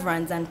some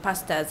reverends and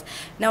pastors?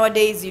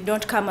 Nowadays, you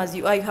don't come as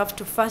you are. You have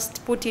to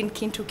first put in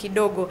Kintu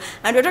Kidogo.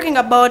 And we're talking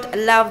about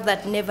love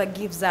that never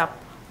gives up.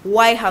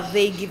 Why have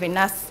they given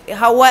us?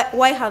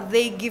 Why have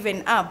they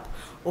given up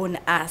on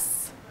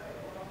us?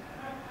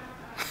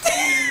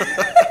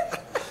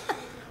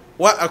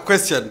 What a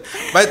question.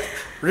 But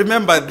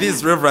remember,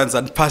 these reverends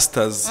and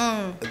pastors,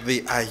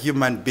 they are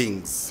human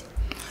beings.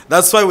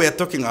 That's why we are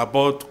talking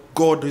about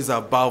God who is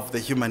above the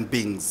human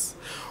beings.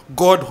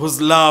 God whose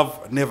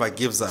love never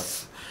gives up.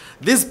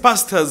 These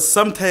pastors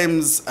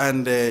sometimes,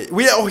 and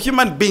we are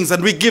human beings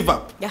and we give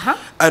up.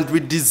 And we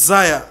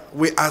desire,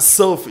 we are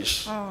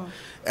selfish.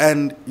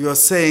 And you're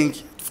saying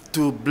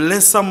to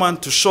bless someone,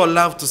 to show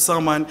love to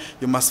someone,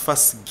 you must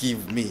first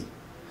give me.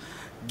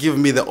 Give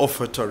me the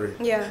offertory.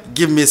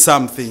 Give me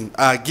something.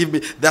 Give me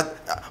that.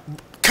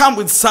 Come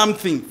with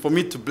something for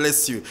me to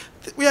bless you.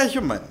 We are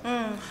human.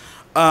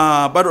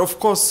 But of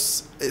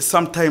course,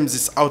 sometimes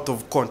it's out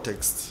of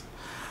context.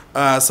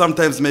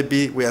 Sometimes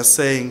maybe we are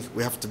saying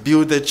we have to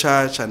build the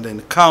church and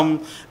then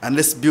come and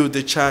let's build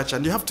the church,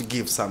 and you have to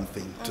give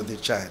something to the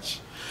church.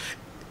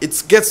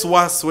 It gets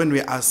worse when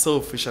we are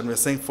selfish and we're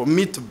saying, for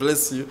me to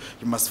bless you,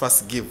 you must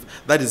first give.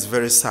 That is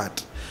very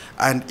sad.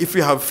 And if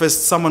you have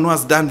faced someone who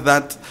has done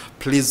that,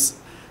 please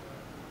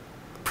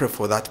pray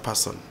for that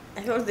person.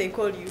 I thought they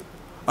called you.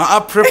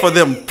 Pray for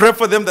them. Pray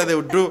for them that they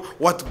will do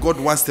what God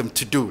wants them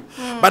to do.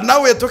 But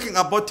now we're talking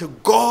about a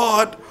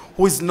God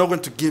who is not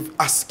going to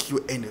ask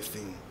you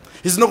anything.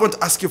 He's not going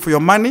to ask you for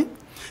your money.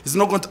 He's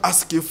not going to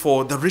ask you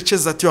for the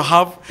riches that you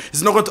have.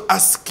 He's not going to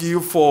ask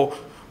you for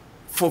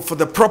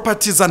the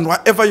properties and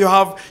whatever you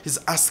have. He's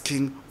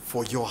asking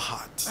for your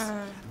heart.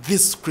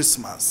 This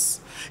Christmas,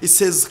 it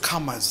says,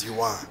 come as you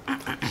are.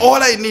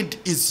 All I need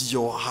is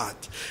your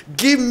heart.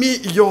 Give me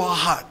your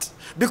heart.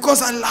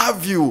 Because I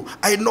love you.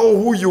 I know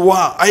who you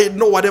are. I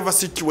know whatever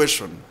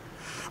situation.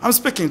 I'm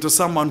speaking to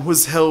someone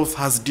whose health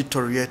has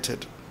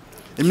deteriorated.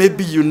 And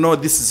maybe you know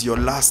this is your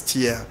last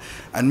year,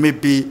 and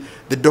maybe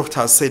the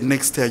doctor has said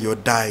next year you're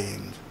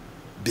dying.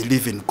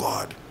 Believe in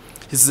God.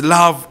 His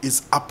love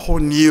is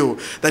upon you,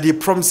 that he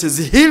promises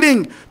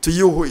healing to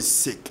you who is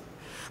sick.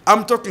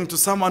 I'm talking to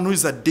someone who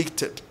is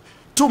addicted.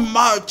 Too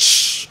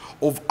much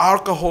of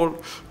alcohol,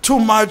 too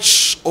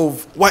much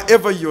of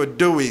whatever you're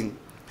doing.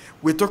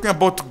 We're talking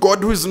about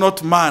God who is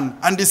not man.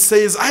 And he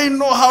says, I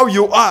know how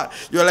you are.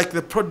 You're like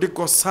the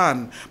prodigal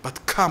son.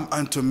 But come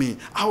unto me.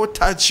 I will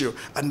touch you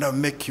and I'll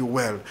make you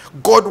well.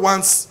 God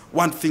wants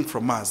one thing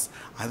from us,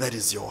 and that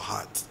is your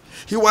heart.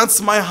 He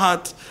wants my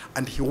heart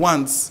and he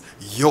wants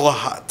your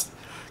heart.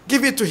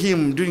 Give it to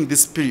him during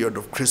this period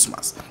of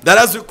Christmas. That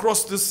as we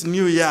cross this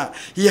new year,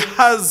 he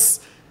has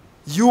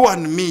you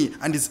and me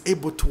and is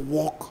able to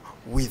walk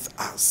with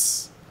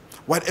us.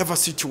 Whatever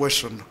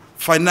situation,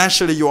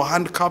 financially you're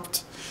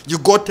handicapped, you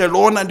got a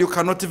loan and you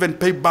cannot even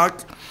pay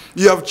back.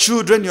 You have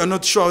children, you're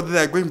not sure whether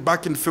they're going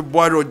back in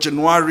February or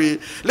January.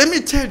 Let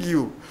me tell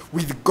you,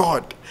 with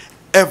God,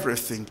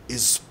 everything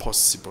is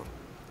possible.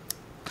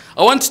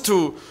 I want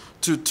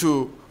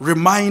to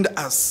remind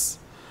us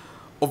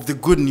of the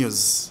good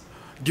news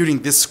during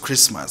this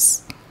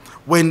Christmas.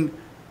 When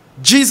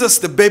Jesus,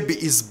 the baby,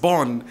 is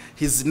born,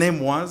 his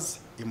name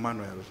was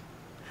Emmanuel.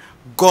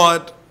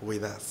 God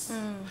with us.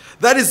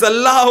 That is the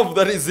love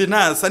that is in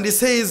us. And he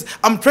says,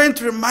 I'm trying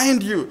to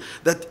remind you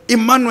that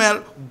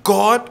Emmanuel,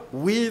 God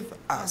with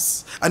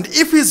us. And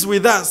if he's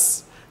with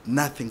us,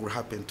 nothing will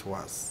happen to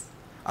us.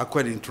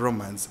 According to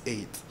Romans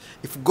 8.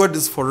 If God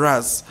is for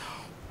us,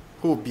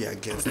 who will be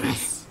against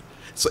us?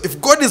 So if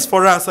God is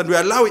for us and we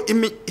allow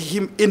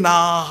him in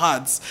our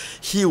hearts,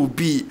 he will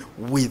be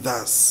with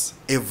us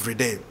every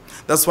day.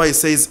 That's why he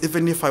says,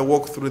 even if I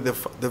walk through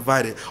the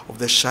valley of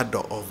the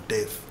shadow of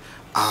death,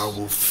 I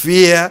will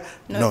fear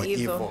no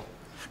evil.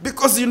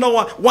 Because you know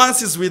what?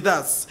 Once he's with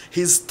us,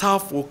 his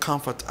staff will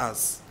comfort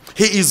us.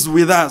 He is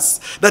with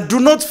us. That do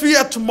not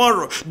fear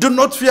tomorrow. Do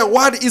not fear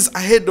what is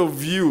ahead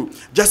of you.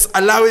 Just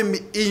allow him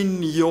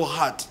in your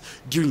heart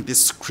during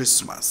this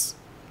Christmas.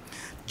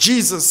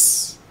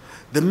 Jesus,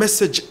 the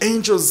message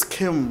angels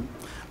came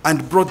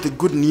and brought the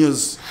good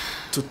news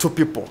to two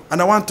people.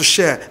 And I want to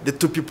share the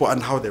two people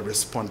and how they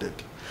responded.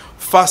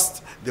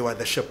 First, they were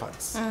the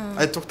shepherds.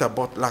 I talked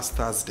about last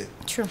Thursday.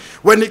 True.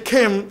 When he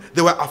came,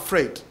 they were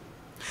afraid.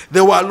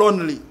 They were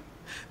lonely.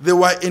 They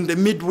were in the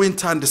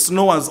midwinter and the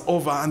snow was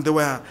over and they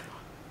were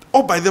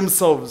all by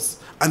themselves.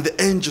 And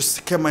the angels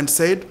came and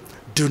said,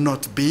 do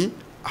not be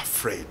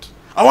afraid.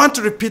 I want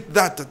to repeat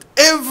that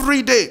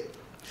every day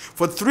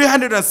for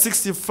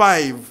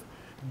 365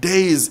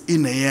 days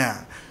in a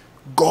year,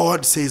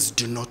 God says,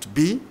 do not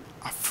be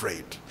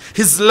afraid.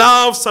 His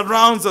love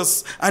surrounds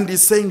us and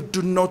he's saying,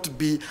 do not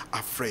be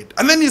afraid.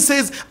 And then he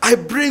says, I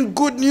bring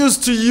good news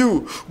to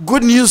you,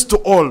 good news to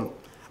all.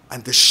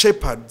 And the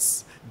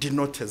shepherds did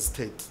not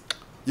hesitate.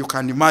 You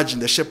can imagine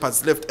the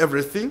shepherds left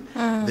everything.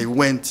 They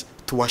went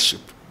to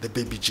worship the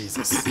baby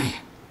Jesus.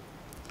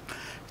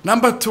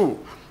 Number two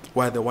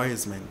were the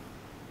wise men.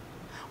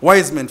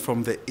 Wise men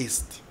from the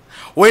east.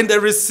 When they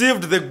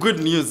received the good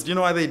news, you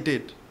know what they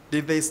did?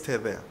 Did they stay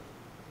there?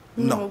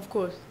 No, of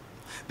course.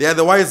 They are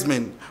the wise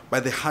men,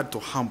 but they had to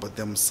humble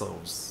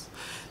themselves.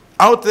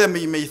 Out there,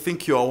 you may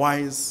think you are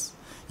wise.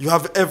 You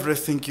have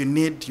everything you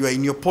need. You are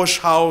in your posh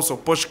house or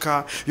posh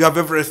car. You have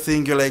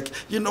everything. You're like,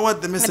 you know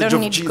what? The message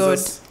of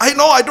Jesus. God. I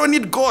know, I don't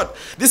need God.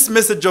 This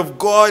message of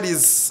God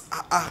is...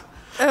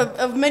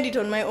 I've made it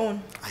on my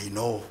own. I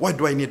know. Why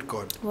do I need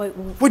God? Why?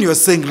 When you are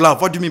saying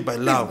love, what do you mean by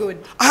love? Who is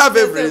good? I have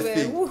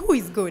everything. Who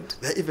is good?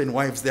 There are even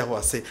wives there who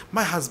are saying,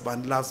 my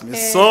husband loves me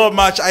so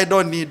much, I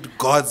don't need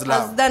God's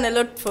love. Has done a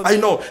lot for me. I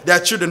know. There are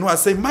children who are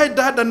saying, my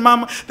dad and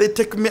mama, they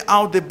take me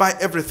out, they buy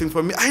everything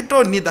for me. I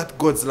don't need that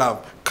God's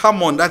love.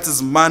 Come on, that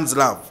is man's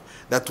love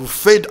that will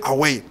fade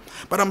away.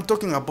 But I'm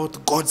talking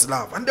about God's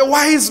love. And the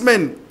wise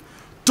men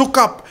took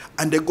up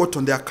and they got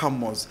on their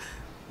camels.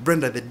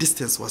 Brenda, the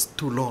distance was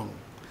too long.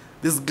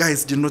 These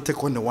guys did not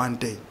take only one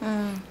day.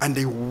 And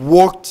they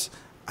walked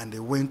and they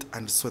went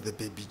and saw the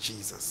baby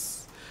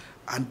Jesus.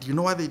 And you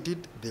know what they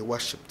did? They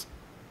worshipped.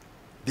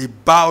 They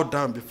bowed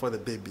down before the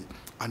baby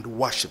and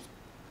worship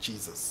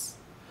Jesus.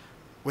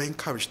 We're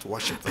encouraged to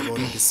worship the Lord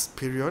in this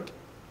period.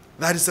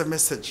 That is a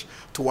message,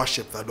 to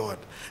worship the Lord.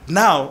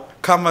 Now,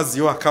 come as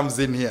you are comes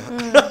in here.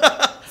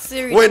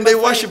 When they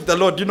worshiped the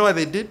Lord, you know what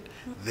they did?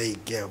 They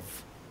gave.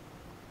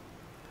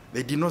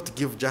 They did not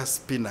give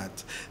just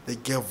peanut. They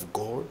gave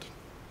gold,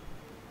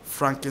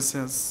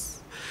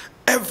 frankincense,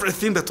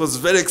 everything that was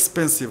very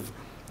expensive,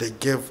 they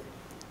gave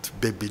to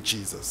baby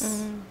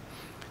Jesus.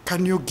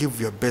 Can you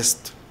give your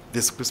best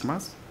this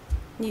Christmas?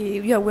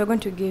 Yeah, we're going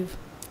to give.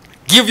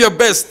 Give your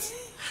best.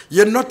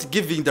 You're not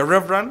giving the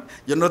reverend,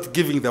 you're not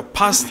giving the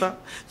pastor,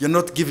 you're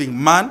not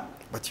giving man,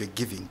 but you're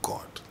giving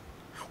God.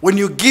 When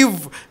you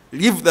give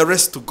the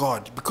rest to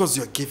God, because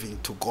you're giving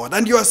to God,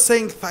 and you are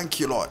saying,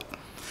 thank you, Lord.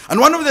 And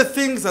one of the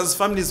things as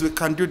families we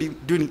can do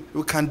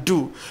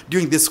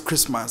during this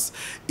Christmas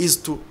is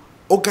to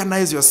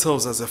organize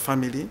yourselves as a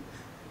family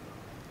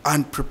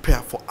and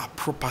prepare for a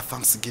proper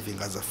Thanksgiving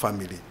as a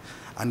family.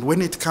 And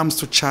when it comes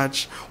to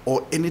church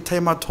or any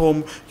time at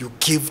home, you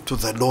give to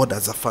the Lord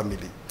as a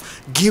family.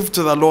 Give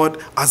to the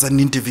Lord as an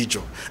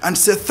individual. And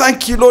say,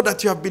 thank you, Lord,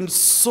 that you have been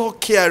so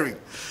caring.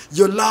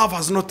 Your love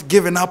has not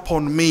given up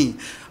on me.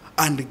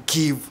 And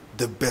give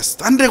the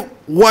best. And the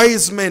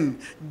wise men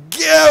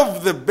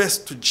gave the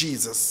best to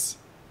Jesus.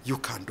 You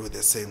can do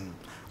the same.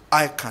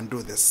 I can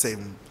do the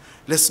same.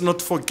 Let's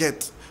not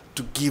forget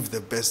to give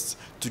the best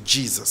to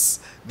Jesus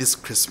this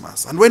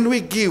Christmas. And when we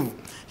give,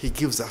 he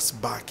gives us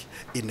back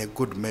in a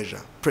good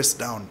measure, pressed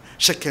down,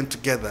 shaken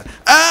together,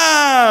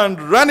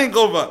 and running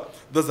over.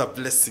 Those are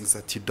blessings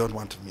that you don't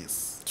want to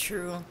miss.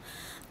 True.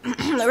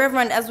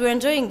 Reverend, as we're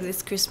enjoying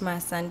this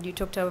Christmas and you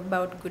talked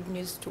about good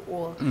news to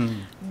all,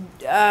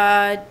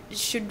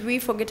 should we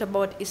forget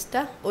about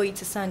Easter or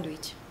it's a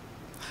sandwich?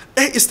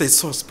 Easter is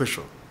so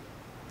special.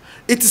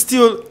 It is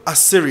still a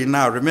series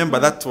now. Remember,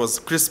 that was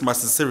Christmas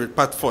series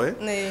part 4.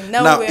 Eh?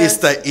 Now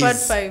Easter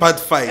is part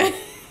 5.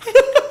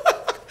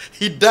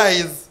 He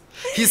dies.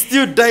 He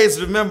still dies,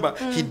 remember.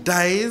 He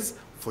dies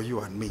for you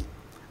and me.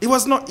 It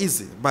was not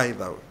easy, by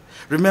the way.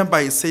 Remember,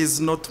 it says,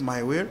 not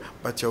my will,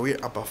 but your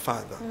will, Abba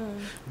Father.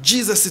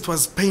 Jesus, it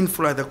was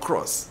painful at the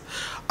cross.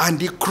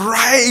 And he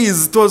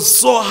cries. It was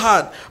so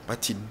hard.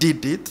 But he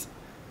did it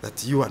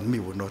that you and me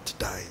will not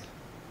die.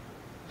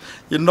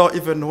 You know,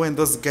 even when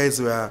those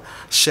guys were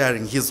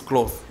sharing his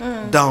cloth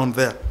down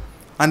there,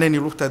 and then he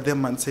looked at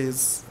them and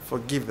says,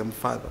 forgive them,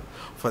 Father,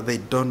 for they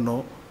don't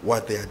know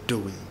what they are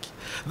doing.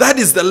 That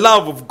is the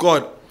love of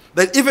God,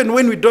 that even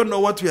when we don't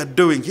know what we are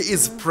doing, he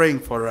is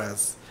praying for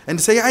us. And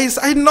say,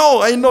 I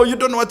know, you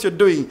don't know what you're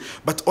doing.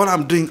 But all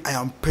I'm doing, I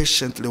am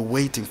patiently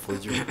waiting for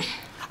you.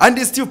 And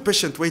he's still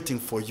patient waiting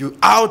for you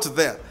out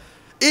there.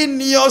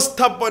 In your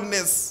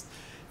stubbornness,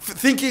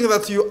 thinking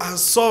that you are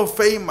so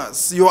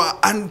famous, you are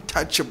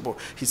untouchable.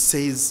 He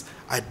says,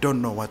 I don't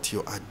know what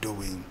you are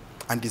doing.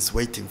 And he's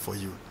waiting for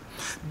you.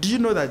 Do you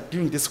know that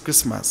during this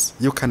Christmas,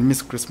 you can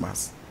miss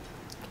Christmas?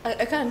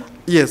 I can?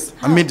 Yes,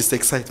 amid this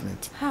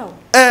excitement. How?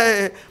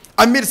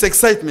 Amid this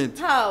excitement.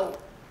 How?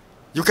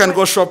 You can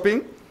go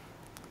shopping.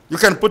 You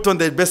can put on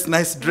the best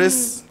nice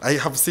dress. I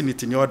have seen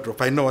it in your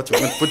wardrobe. I know what you're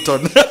going to put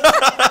on.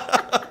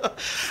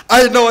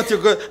 I know what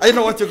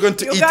you're going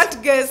to eat. You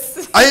can't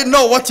guess. I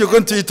know what you're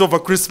going to eat over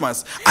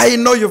Christmas. I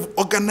know you've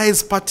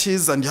organized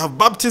parties and you have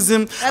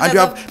baptism and you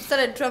have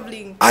started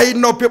traveling. I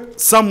know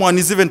someone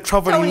is even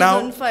traveling now.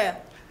 Town is on fire.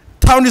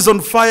 Town is on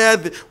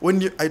fire.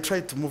 I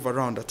try to move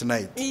around at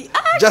night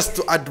just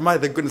to admire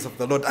the goodness of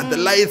the Lord, and the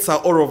lights are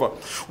all over.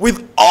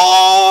 With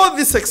all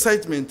this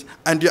excitement,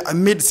 and you're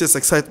amidst this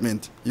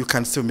excitement, you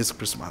can still miss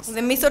Christmas.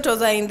 The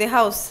mistletoes are in the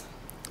house.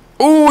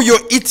 Oh, you're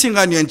eating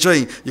and you're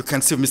enjoying. You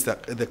can still miss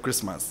the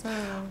Christmas.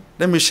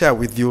 Let me share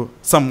with you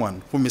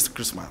someone who missed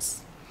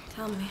Christmas.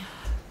 Tell me.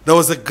 There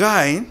was a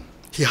guy,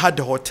 he had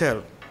a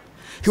hotel.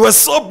 He was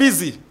so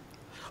busy,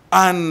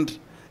 and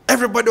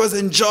everybody was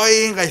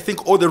enjoying. I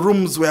think all the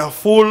rooms were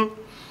full.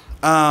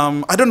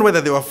 I don't know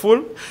whether they were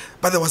full,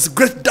 but there was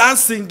great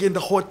dancing in the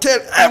hotel.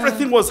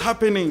 Everything was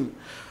happening,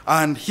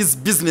 and his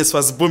business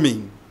was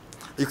booming.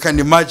 You can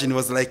imagine, he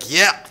was like,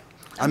 yeah,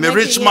 I'm a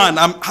rich man.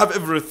 I have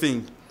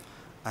everything.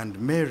 And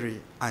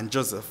Mary and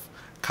Joseph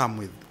come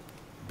with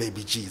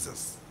baby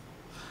Jesus.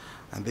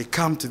 And they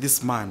come to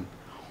this man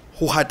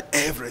who had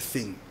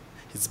everything.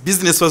 His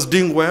business was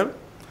doing well.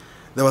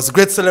 There was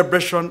great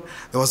celebration.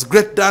 There was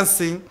great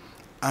dancing.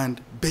 And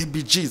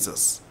baby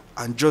Jesus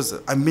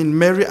and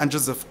Mary and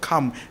Joseph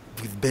come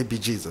with baby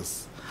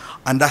Jesus.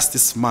 And that's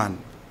this man,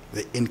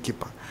 the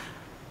innkeeper.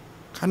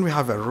 Can we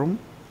have a room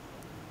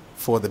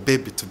for the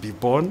baby to be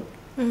born?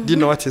 Do you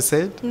know what he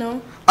said?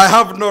 No. I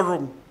have no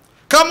room.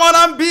 Come on,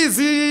 I'm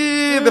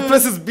busy. The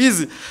place is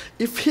busy.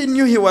 If he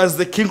knew he was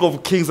the King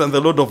of Kings and the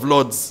Lord of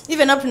Lords.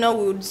 Even up now,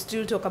 we would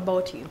still talk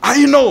about him.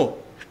 I know.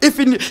 If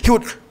he knew,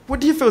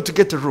 would he fail to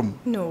get a room?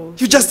 No.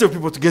 You just tell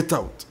people to get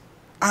out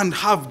and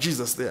have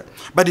Jesus there.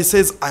 But he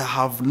says, I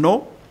have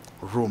no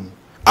room.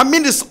 I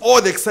mean, it's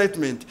all the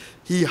excitement.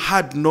 He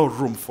had no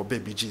room for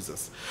baby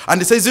Jesus.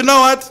 And he says, you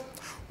know what?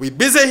 We're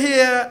busy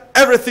here.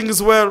 Everything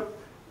is well.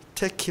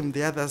 Take him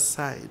the other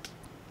side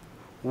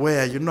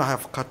where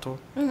have cattle,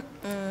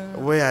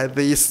 where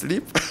they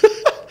sleep,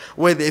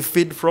 where they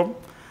feed from.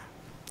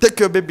 Take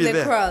your baby They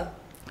there. crawl.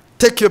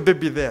 Take your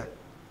baby there.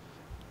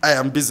 I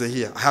am busy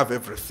here. I have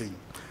everything.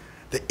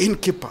 The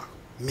innkeeper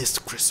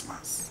missed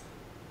Christmas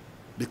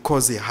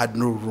because he had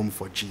no room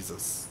for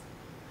Jesus.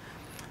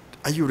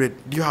 Are you ready?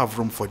 Do you have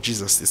room for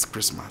Jesus this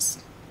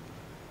Christmas?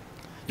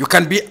 You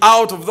can be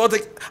out of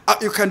that.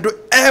 You can do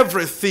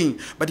everything.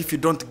 But if you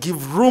don't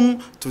give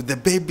room to the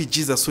baby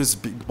Jesus who is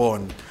being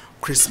born,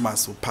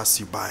 Christmas will pass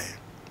you by.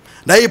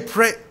 Now I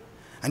pray.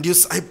 And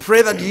I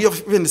pray that you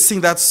even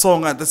sing that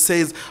song that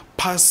says,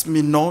 pass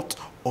me not,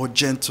 O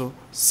gentle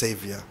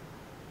Savior.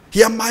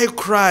 Hear my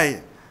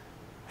cry.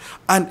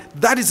 And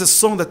that is a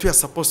song that we are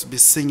supposed to be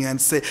singing and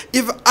say,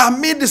 if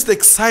amidst the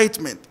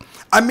excitement,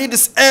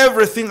 amidst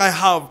everything I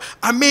have,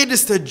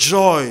 amidst the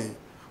joy,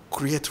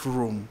 create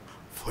room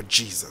for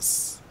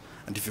Jesus.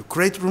 And if you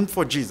create room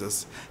for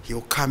Jesus, he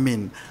will come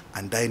in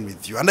and dine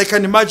with you. And I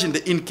can imagine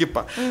the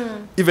innkeeper,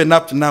 even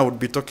up to now, would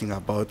be talking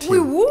about him. We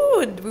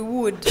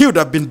would. He would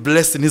have been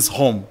blessed in his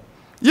home.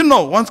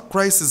 Once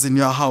Christ is in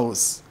your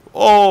house,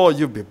 oh,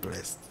 you'll be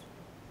blessed.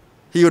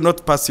 He will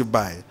not pass you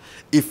by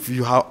if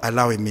you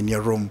allow him in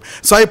your room.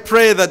 So I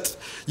pray that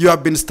you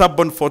have been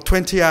stubborn for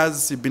 20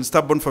 years, you've been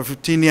stubborn for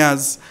 15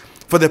 years,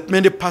 for the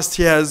many past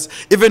years,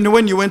 even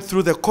when you went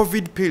through the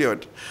COVID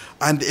period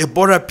and the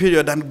Ebola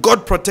period and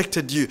God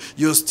protected you,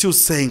 you're still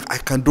saying, I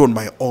can do on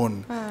my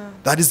own.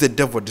 That is the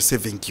devil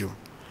deceiving you.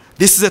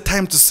 This is a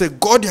time to say,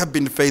 God, you have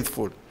been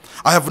faithful.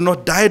 I have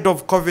not died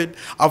of COVID.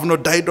 I have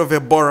not died of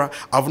Ebola.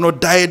 I have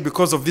not died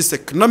because of this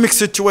economic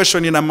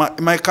situation in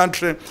my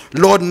country.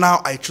 Lord,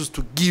 now I choose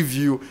to give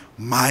you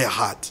my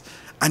heart.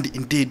 And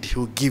indeed, he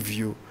will give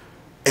you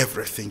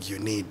everything you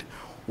need.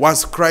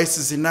 Once Christ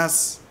is in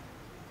us,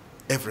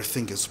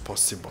 everything is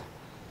possible.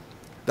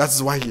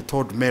 That's why he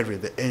told Mary,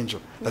 the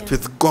angel, that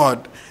with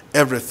God,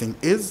 everything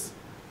is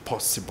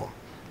possible.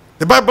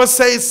 The Bible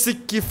says,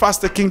 seek ye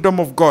first the kingdom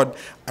of God,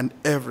 and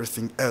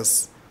everything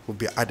else will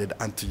be added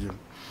unto you.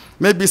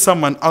 Maybe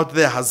someone out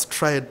there has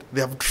tried,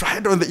 they have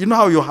tried on you know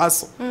how you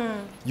hustle?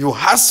 You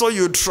hustle,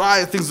 you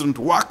try, things don't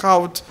work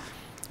out.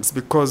 It's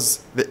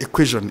because the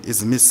equation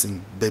is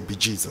missing baby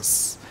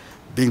Jesus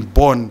being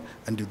born,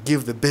 and you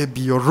give the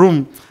baby your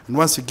room, and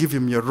once you give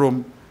him your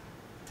room,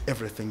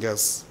 everything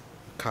else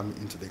come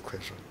into the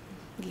equation.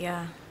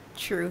 Yeah,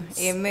 true.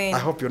 Amen. I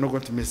hope you're not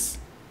going to miss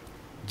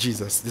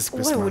Jesus this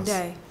Christmas. Why would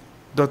I?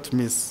 Don't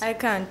miss. I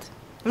can't.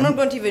 I'm not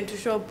going even to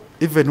shop.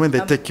 Even when they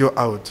take you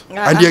out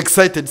and you're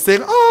excited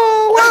saying,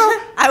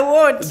 oh, wow. I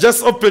won't.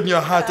 Just open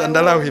your heart and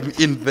allow him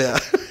in there.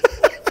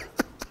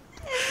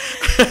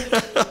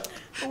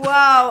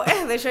 Wow.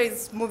 The show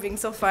is moving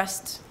so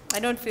fast. I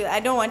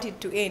don't want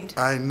it to end.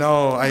 I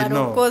know. But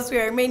of course, we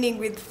are remaining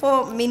with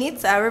 4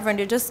 minutes. Reverend,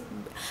 you just,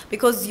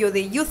 because you're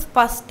the youth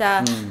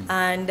pastor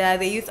and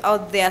the youth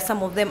out there,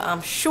 some of them,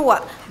 I'm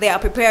sure, they are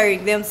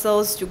preparing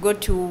themselves to go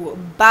to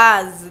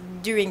bars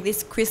during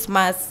this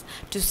Christmas,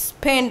 to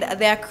spend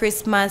their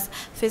Christmas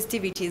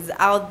festivities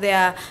out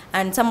there.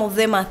 And some of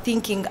them are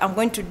thinking, I'm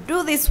going to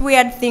do this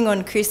weird thing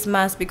on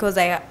Christmas, because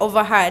I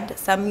overheard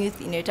some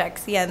youth in a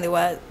taxi and they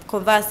were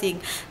conversing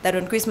that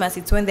on Christmas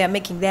it's when they're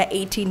making their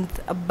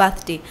 18th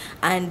birthday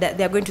and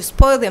they're going to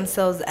spoil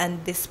themselves,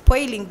 and the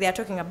spoiling they're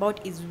talking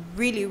about is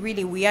really,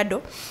 really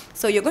weirdo.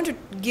 So you're going to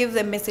give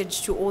the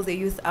message to all the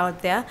youth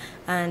out there,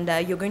 and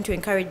you're going to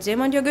encourage them,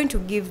 and you're going to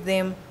give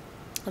them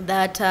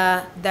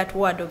that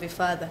word of a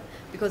father,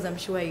 because I'm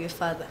sure you're a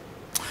father.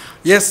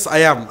 Yes, I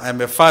am. I'm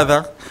a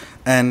father,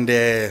 and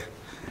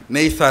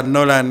Nathan,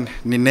 Nolan,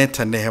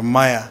 Ninetta,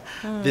 Nehemiah,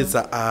 these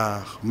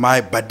are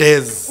my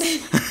buddies,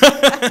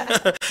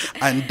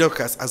 and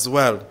Dorcas as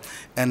well.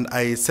 And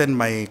I send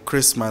my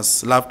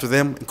Christmas love to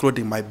them,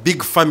 including my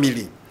big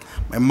family,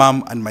 my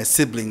mom and my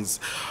siblings.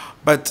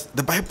 But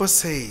the Bible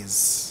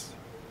says,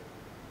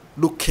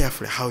 look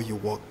carefully how you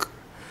walk,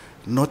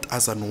 not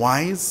as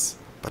unwise,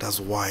 but as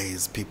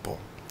wise people.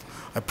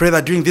 I pray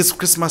that during this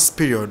Christmas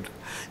period,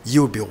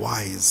 you'll be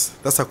wise.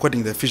 That's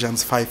according to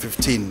Ephesians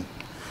 5:15.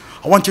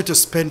 I want you to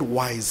spend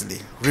wisely.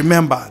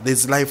 Remember,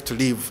 there's life to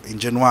live in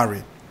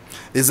January.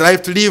 There's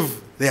life to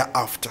live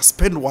thereafter.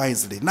 Spend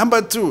wisely.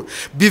 Number 2,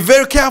 be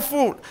very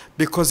careful,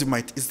 because you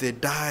might easily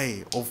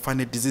die of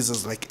funny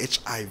diseases like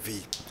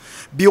HIV.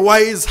 Be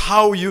wise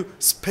how you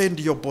spend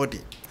your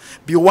body.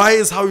 Be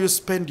wise how you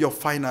spend your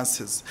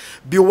finances.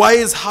 Be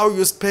wise how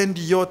you spend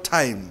your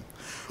time.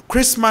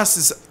 Christmas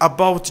is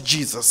about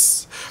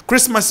Jesus.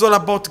 Christmas is all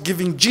about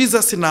giving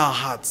Jesus in our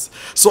hearts.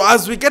 So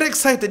as we get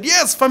excited,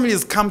 yes,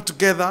 families come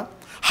together,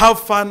 have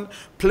fun,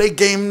 play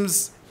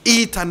games,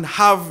 eat and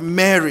have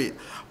merry.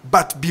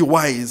 But be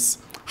wise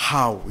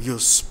how you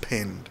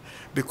spend,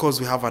 because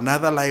we have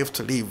another life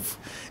to live,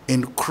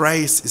 and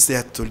Christ is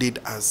there to lead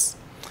us.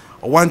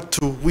 I want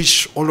to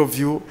wish all of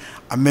you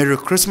a Merry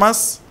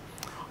Christmas.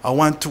 I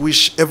want to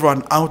wish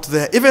everyone out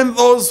there, even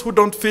those who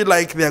don't feel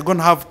like they're going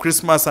to have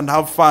Christmas and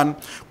have fun,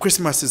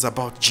 Christmas is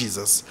about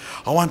Jesus.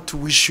 I want to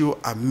wish you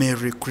a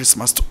Merry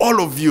Christmas to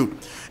all of you,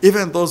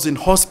 even those in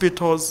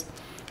hospitals,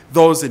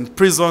 those in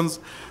prisons,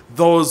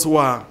 those who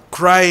are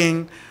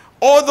crying,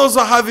 all those who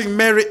are having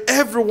merry,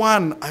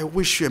 everyone, I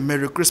wish you a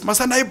Merry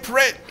Christmas. And I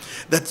pray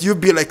that you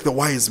be like the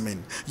wise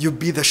men. You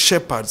be the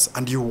shepherds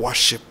and you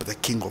worship the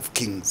King of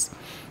Kings.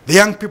 The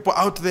young people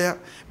out there,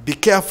 be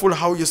careful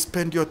how you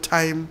spend your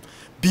time.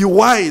 Be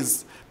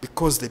wise,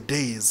 because the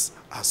days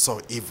are so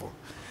evil.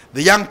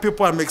 The young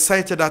people, I'm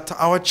excited at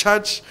our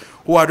church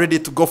who are ready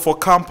to go for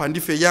camp. And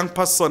if you're a young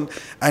person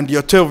and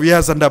you're 12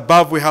 years and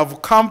above, we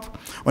have camp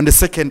on the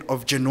 2nd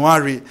of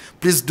January.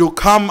 Please do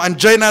come and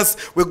join us.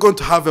 We're going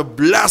to have a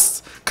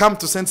blast. Come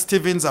to St.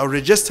 Stephen's. I'll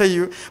register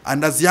you.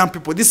 And as young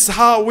people, this is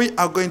how we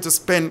are going to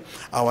spend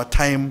our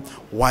time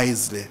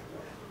wisely.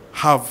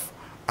 Have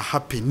a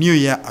happy new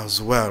year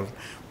as well.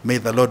 May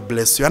the Lord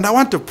bless you. And I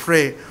want to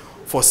pray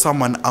for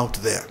someone out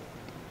there.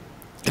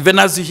 Even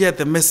as you hear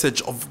the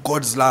message of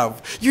God's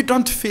love, you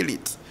don't feel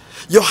it.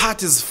 Your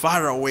heart is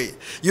far away.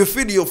 You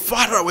feel you're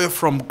far away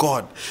from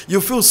God.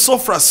 You feel so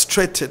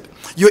frustrated.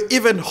 You're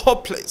even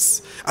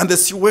hopeless. And the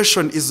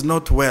situation is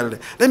not well.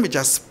 Let me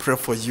just pray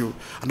for you.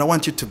 And I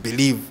want you to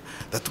believe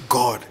that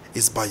God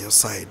is by your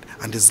side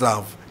and his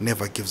love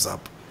never gives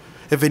up.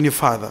 Heavenly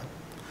Father,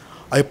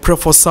 I pray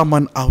for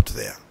someone out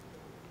there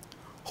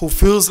who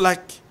feels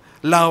like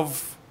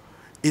love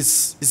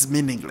is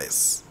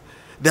meaningless.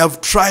 They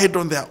have tried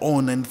on their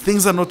own and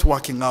things are not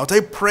working out. I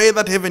pray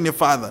that, Heavenly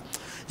Father,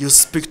 you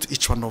speak to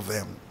each one of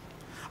them.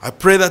 I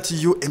pray that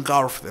you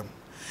engulf them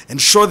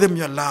and show them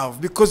your love,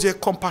 because you're a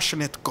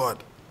compassionate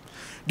God.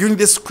 During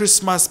this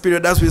Christmas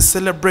period, as we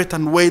celebrate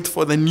and wait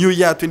for the new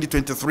year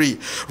 2023,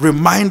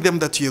 remind them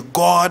that you're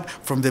God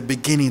from the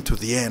beginning to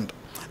the end,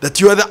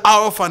 that you are the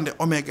Alpha and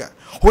the Omega,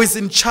 who is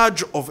in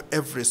charge of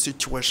every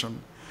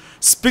situation.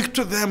 Speak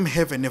to them,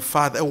 Heavenly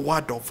Father, a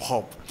word of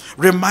hope.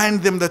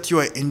 Remind them that you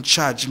are in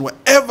charge in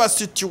whatever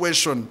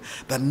situation,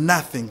 that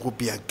nothing will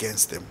be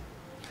against them.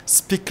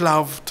 Speak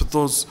love to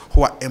those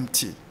who are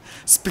empty.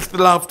 Speak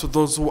love to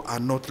those who are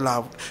not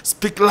loved.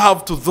 Speak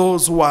love to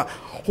those who are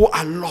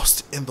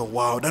lost in the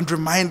world, and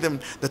remind them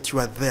that you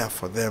are there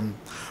for them.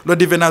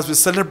 Lord, even as we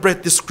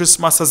celebrate this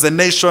Christmas as a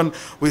nation,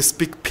 we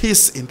speak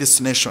peace in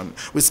this nation.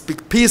 We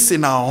speak peace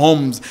in our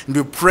homes, and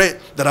we pray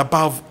that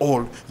above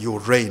all you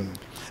reign.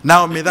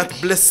 Now may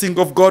that blessing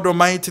of God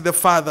Almighty, the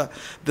Father,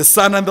 the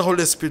Son, and the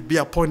Holy Spirit be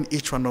upon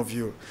each one of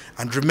you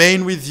and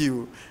remain with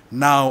you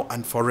now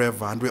and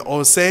forever. And we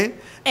all say,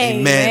 Amen.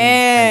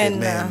 Amen.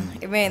 And amen.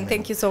 Amen.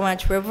 Thank you so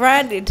much,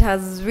 Reverend. It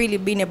has really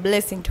been a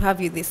blessing to have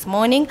you this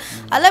morning.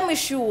 Let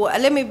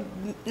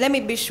me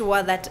be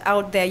sure that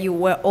out there you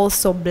were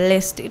also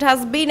blessed. It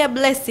has been a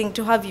blessing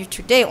to have you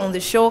today on the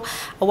show,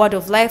 A Word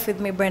of Life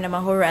with me, Brenda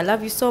Mahoro. I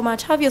love you so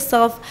much. Have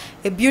yourself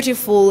a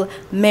beautiful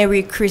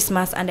Merry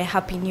Christmas and a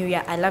Happy New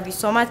Year. I love you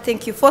so much.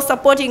 Thank you for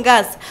supporting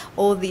us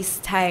all this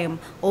time,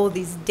 all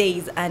these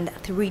days, and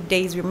 3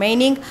 days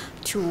remaining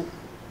to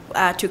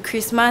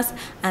Christmas.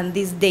 And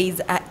these days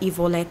are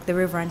evil, like the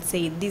Reverend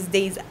said. These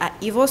days are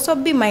evil, so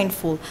be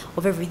mindful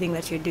of everything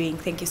that you're doing.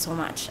 Thank you so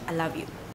much. I love you.